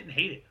 Like I didn't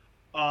hate it.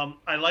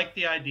 I like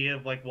the idea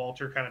of like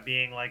Walter kind of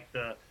being like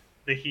the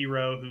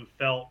hero who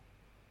felt.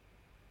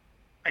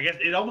 I guess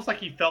it almost like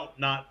he felt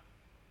not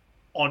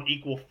on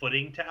equal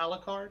footing to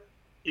Alucard,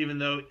 even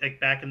though like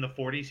back in the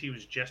 40s he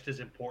was just as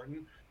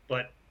important.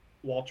 But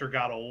Walter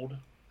got old,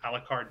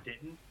 Alucard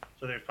didn't,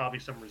 so there's probably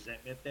some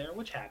resentment there,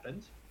 which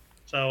happens.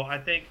 So I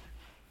think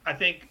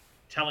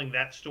telling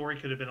that story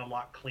could have been a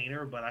lot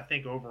cleaner, but I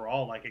think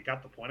overall like it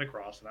got the point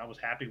across, and I was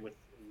happy with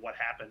what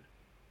happened.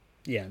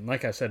 Yeah, and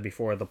like I said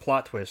before, the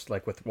plot twist,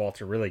 like with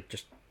Walter, really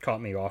just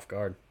caught me off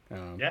guard.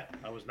 Yeah,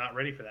 I was not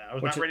ready for that. I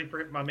was not ready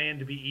for my man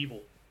to be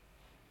evil.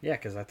 Yeah,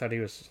 because I thought he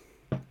was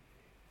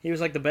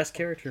like the best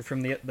character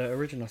from the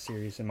original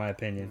series, in my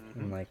opinion.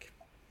 And like,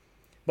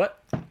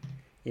 but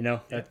you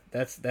know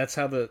that's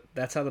how the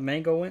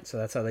manga went. So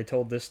that's how they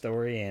told this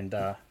story, and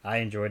I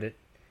enjoyed it.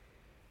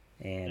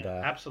 And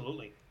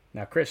absolutely.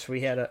 Now, Chris,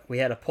 we had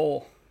a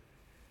poll.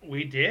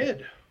 We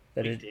did.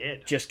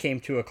 Just came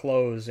to a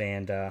close,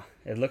 and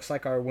it looks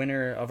like our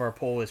winner of our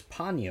poll is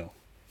Ponyo.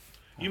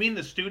 You mean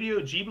the Studio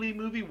Ghibli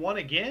movie won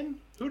again?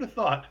 Who'd have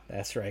thought?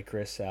 That's right,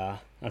 Chris.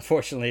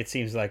 Unfortunately, it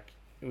seems like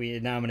we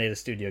nominate a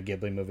Studio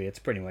Ghibli movie, it's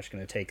pretty much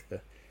going to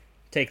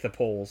take the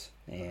polls,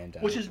 and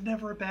which is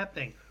never a bad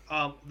thing.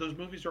 Those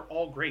movies are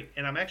all great,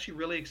 and I'm actually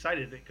really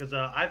excited because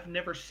I've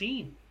never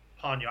seen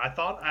Ponyo. I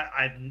thought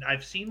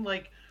I've seen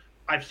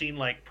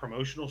like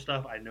promotional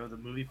stuff. I know the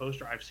movie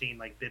poster. I've seen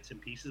like bits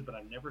and pieces, but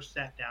I've never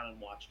sat down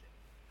and watched it.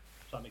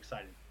 So I'm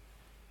excited.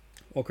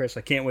 Well, Chris,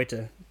 I can't wait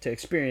to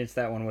experience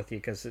that one with you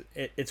because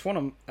it's one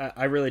of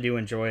I really do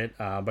enjoy it,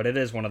 but it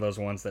is one of those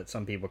ones that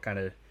some people kind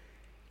of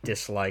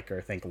dislike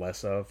or think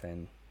less of,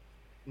 and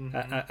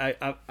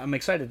I'm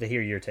excited to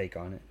hear your take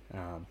on it.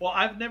 Well,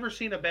 I've never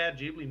seen a bad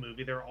Ghibli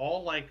movie. They're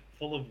all like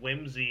full of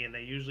whimsy, and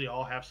they usually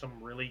all have some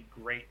really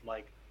great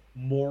like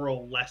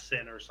moral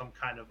lesson or some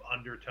kind of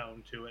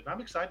undertone to it. And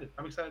I'm excited.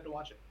 I'm excited to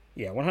watch it.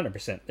 Yeah,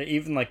 100%.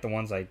 Even like the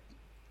ones I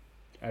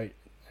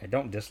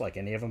don't dislike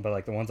any of them, but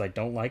like the ones I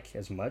don't like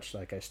as much,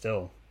 like I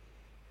still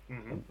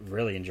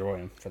really enjoy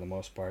them for the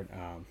most part.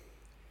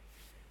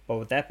 But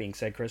with that being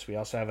said, Chris, we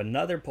also have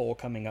another poll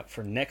coming up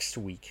for next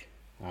week.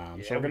 So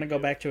we're going to go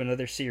back to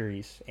another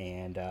series.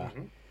 And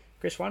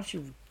Chris, why don't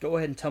you go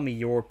ahead and tell me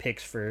your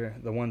picks for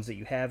the ones that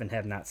you have and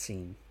have not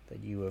seen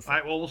that you have. All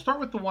right, well, we'll start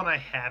with the one I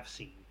have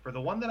seen. For the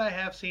one that I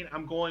have seen,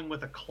 I'm going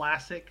with a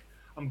classic.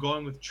 I'm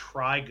going with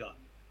Trigun.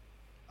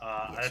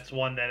 Yes. That's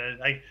one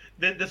that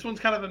this one's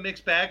kind of a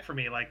mixed bag for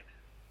me. Like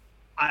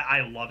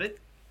I love it.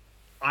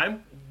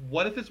 I'm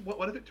what if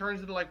it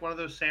turns into like one of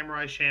those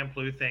Samurai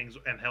Champloo things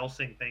and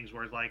Hellsing things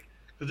where it's like,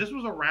 because this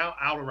was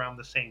around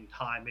the same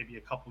time, maybe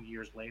a couple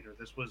years later.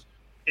 This was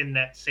in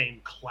that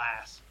same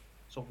class.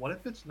 So what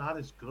if it's not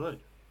as good?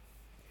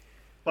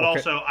 But Okay.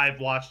 also, I've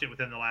watched it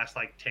within the last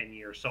like 10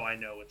 years, so I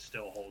know it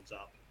still holds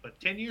up. But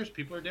 10 years,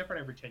 people are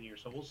different every 10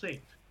 years, so we'll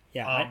see.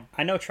 Yeah, Um,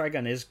 I know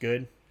Trigun is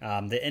good.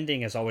 The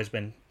ending has always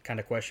been kind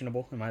of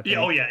questionable in my yeah, opinion.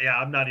 oh yeah.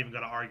 I'm not even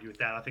going to argue with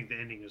that. I think the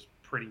ending is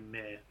pretty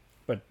meh.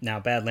 But now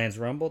Badlands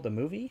Rumble, the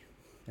movie,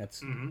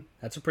 that's Mm-hmm.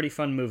 that's a pretty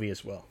fun movie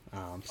as well.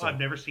 Oh, I've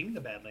never seen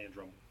the Badlands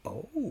Rumble.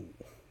 Oh,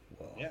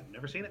 well, Yeah,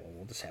 never seen it. well,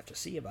 we'll just have to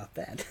see about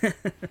that.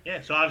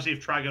 Yeah, so obviously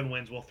if Trigun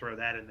wins, we'll throw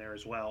that in there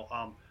as well.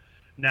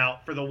 Now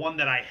for the one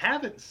that I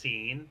haven't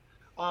seen,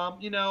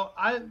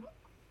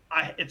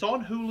 I it's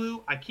on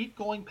Hulu. I keep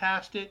going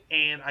past it,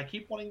 and I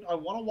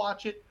want to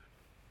watch it,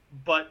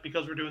 but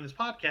because we're doing this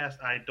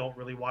podcast, I don't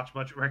really watch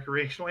much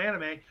recreational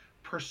anime.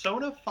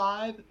 Persona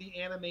 5, the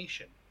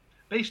animation,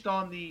 based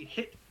on the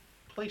hit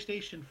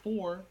PlayStation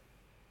 4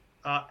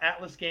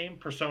 Atlas game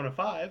Persona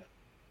 5.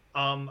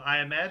 I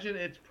imagine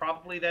it's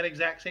probably that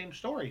exact same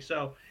story.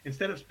 So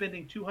instead of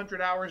spending 200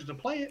 hours to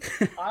play it,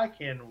 I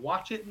can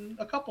watch it in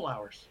a couple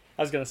hours.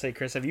 I was gonna say,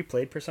 Chris, have you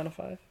played Persona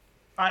 5?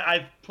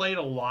 I've played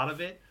a lot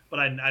of it, but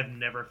I've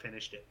never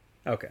finished it.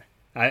 Okay,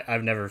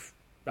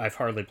 I've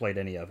hardly played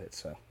any of it,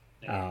 so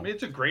I mean,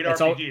 it's a great it's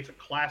RPG. It's a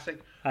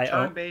classic I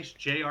own- turn-based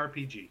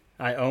JRPG.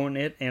 I own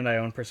it and I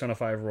own Persona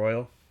 5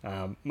 Royal,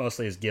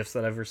 mostly as gifts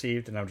that I've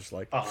received, and I'm just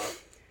like, Uh,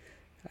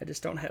 I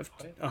just don't have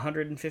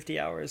 150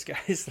 hours,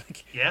 guys.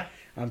 Like, yeah.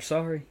 I'm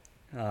sorry.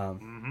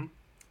 Mm-hmm.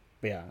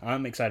 But yeah,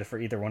 I'm excited for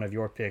either one of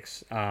your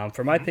picks.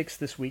 For my picks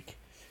this week,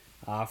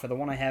 for the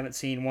one I haven't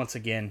seen, once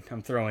again,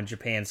 I'm throwing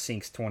Japan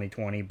Sinks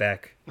 2020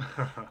 back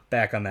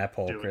on that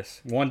poll, Do it.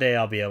 Chris. One day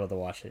I'll be able to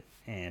watch it,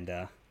 and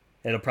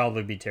it'll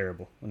probably be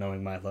terrible,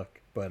 knowing my luck.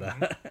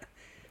 But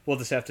we'll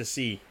just have to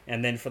see.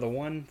 And then for the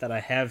one that I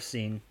have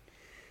seen,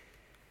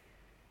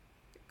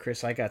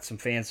 Chris, I got some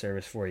fan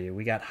service for you.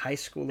 We got High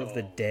School of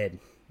the Dead.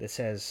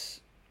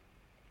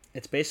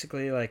 It's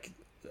basically like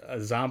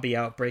a zombie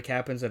outbreak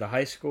happens at a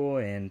high school,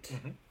 and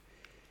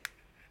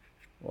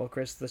well,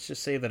 Chris, let's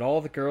just say that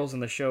all the girls in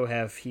the show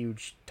have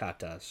huge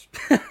tatas.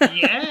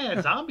 Yeah,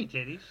 zombie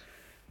titties.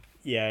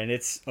 Yeah, and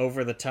it's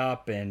over the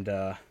top, and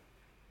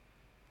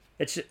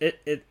it's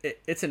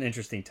an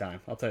interesting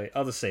time. I'll tell you.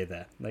 I'll just say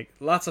that. Like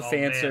lots of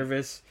fan Man.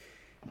 service,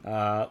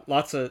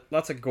 lots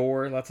of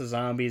gore, lots of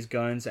zombies,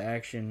 guns,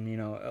 action.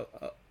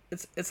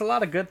 It's a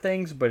lot of good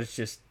things, but it's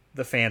just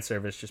the fan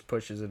service just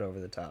pushes it over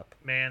the top.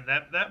 Man,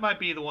 that might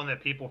be the one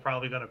that people are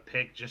probably going to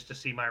pick just to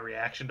see my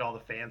reaction to all the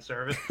fan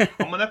service. I'm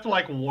going to have to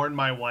like warn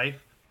my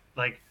wife,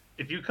 like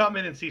if you come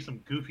in and see some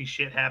goofy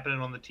shit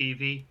happening on the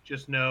TV,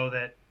 just know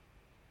that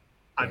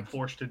I'm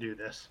forced to do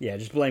this. Yeah,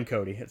 just blame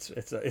Cody.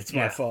 It's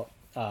my fault.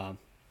 But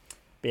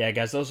yeah,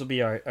 guys, those will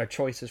be our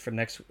choices for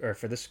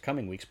this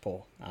coming week's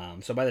poll.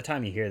 So by the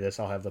time you hear this,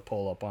 I'll have the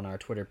poll up on our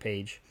Twitter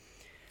page,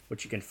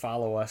 which you can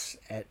follow us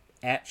at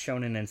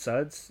Shonen and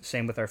Suds.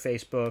 Same with our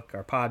Facebook,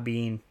 our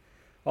Podbean.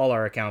 All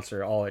our accounts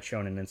are all at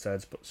Shonen and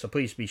Suds. So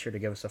please be sure to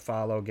give us a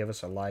follow, give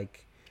us a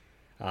like,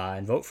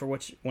 and vote for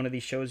which one of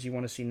these shows you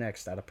want to see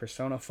next out of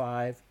Persona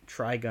 5,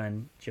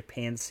 Trigun,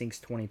 Japan Sinks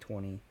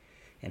 2020,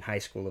 and High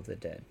School of the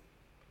Dead.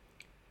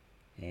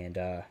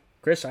 And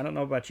Chris, I don't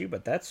know about you,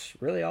 but that's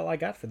really all I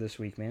got for this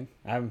week, man.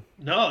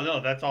 No,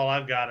 that's all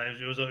I've got.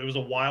 It was a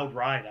wild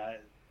ride.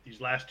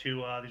 These last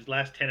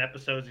 10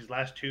 episodes, these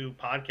last two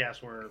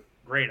podcasts were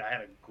great. I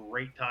had a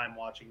great time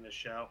watching this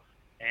show,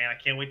 and I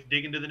can't wait to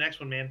dig into the next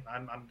one, man.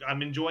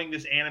 I'm enjoying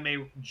this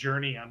anime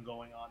journey I'm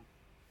going on.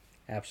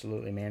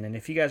 Absolutely, man. And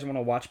if you guys want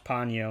to watch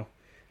Ponyo,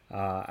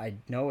 I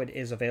know it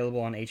is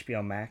available on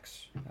HBO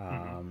Max.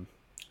 I'm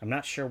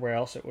not sure where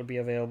else it would be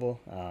available,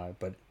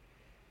 but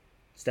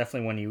it's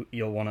definitely one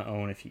you'll want to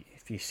own.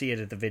 If you see it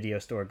at the video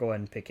store, go ahead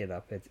and pick it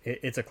up.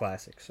 It's a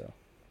classic. So.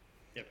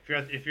 Yeah,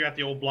 if you're at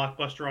the old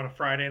Blockbuster on a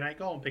Friday night,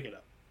 go and pick it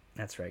up.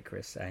 That's right,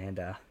 Chris. And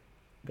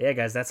but yeah,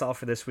 guys, that's all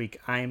for this week.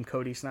 I am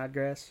Cody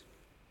Snodgrass.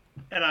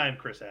 And I am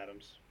Chris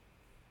Adams.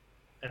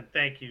 And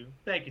thank you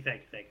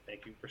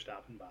for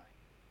stopping by.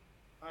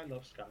 I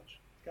love scotch.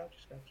 Scotch.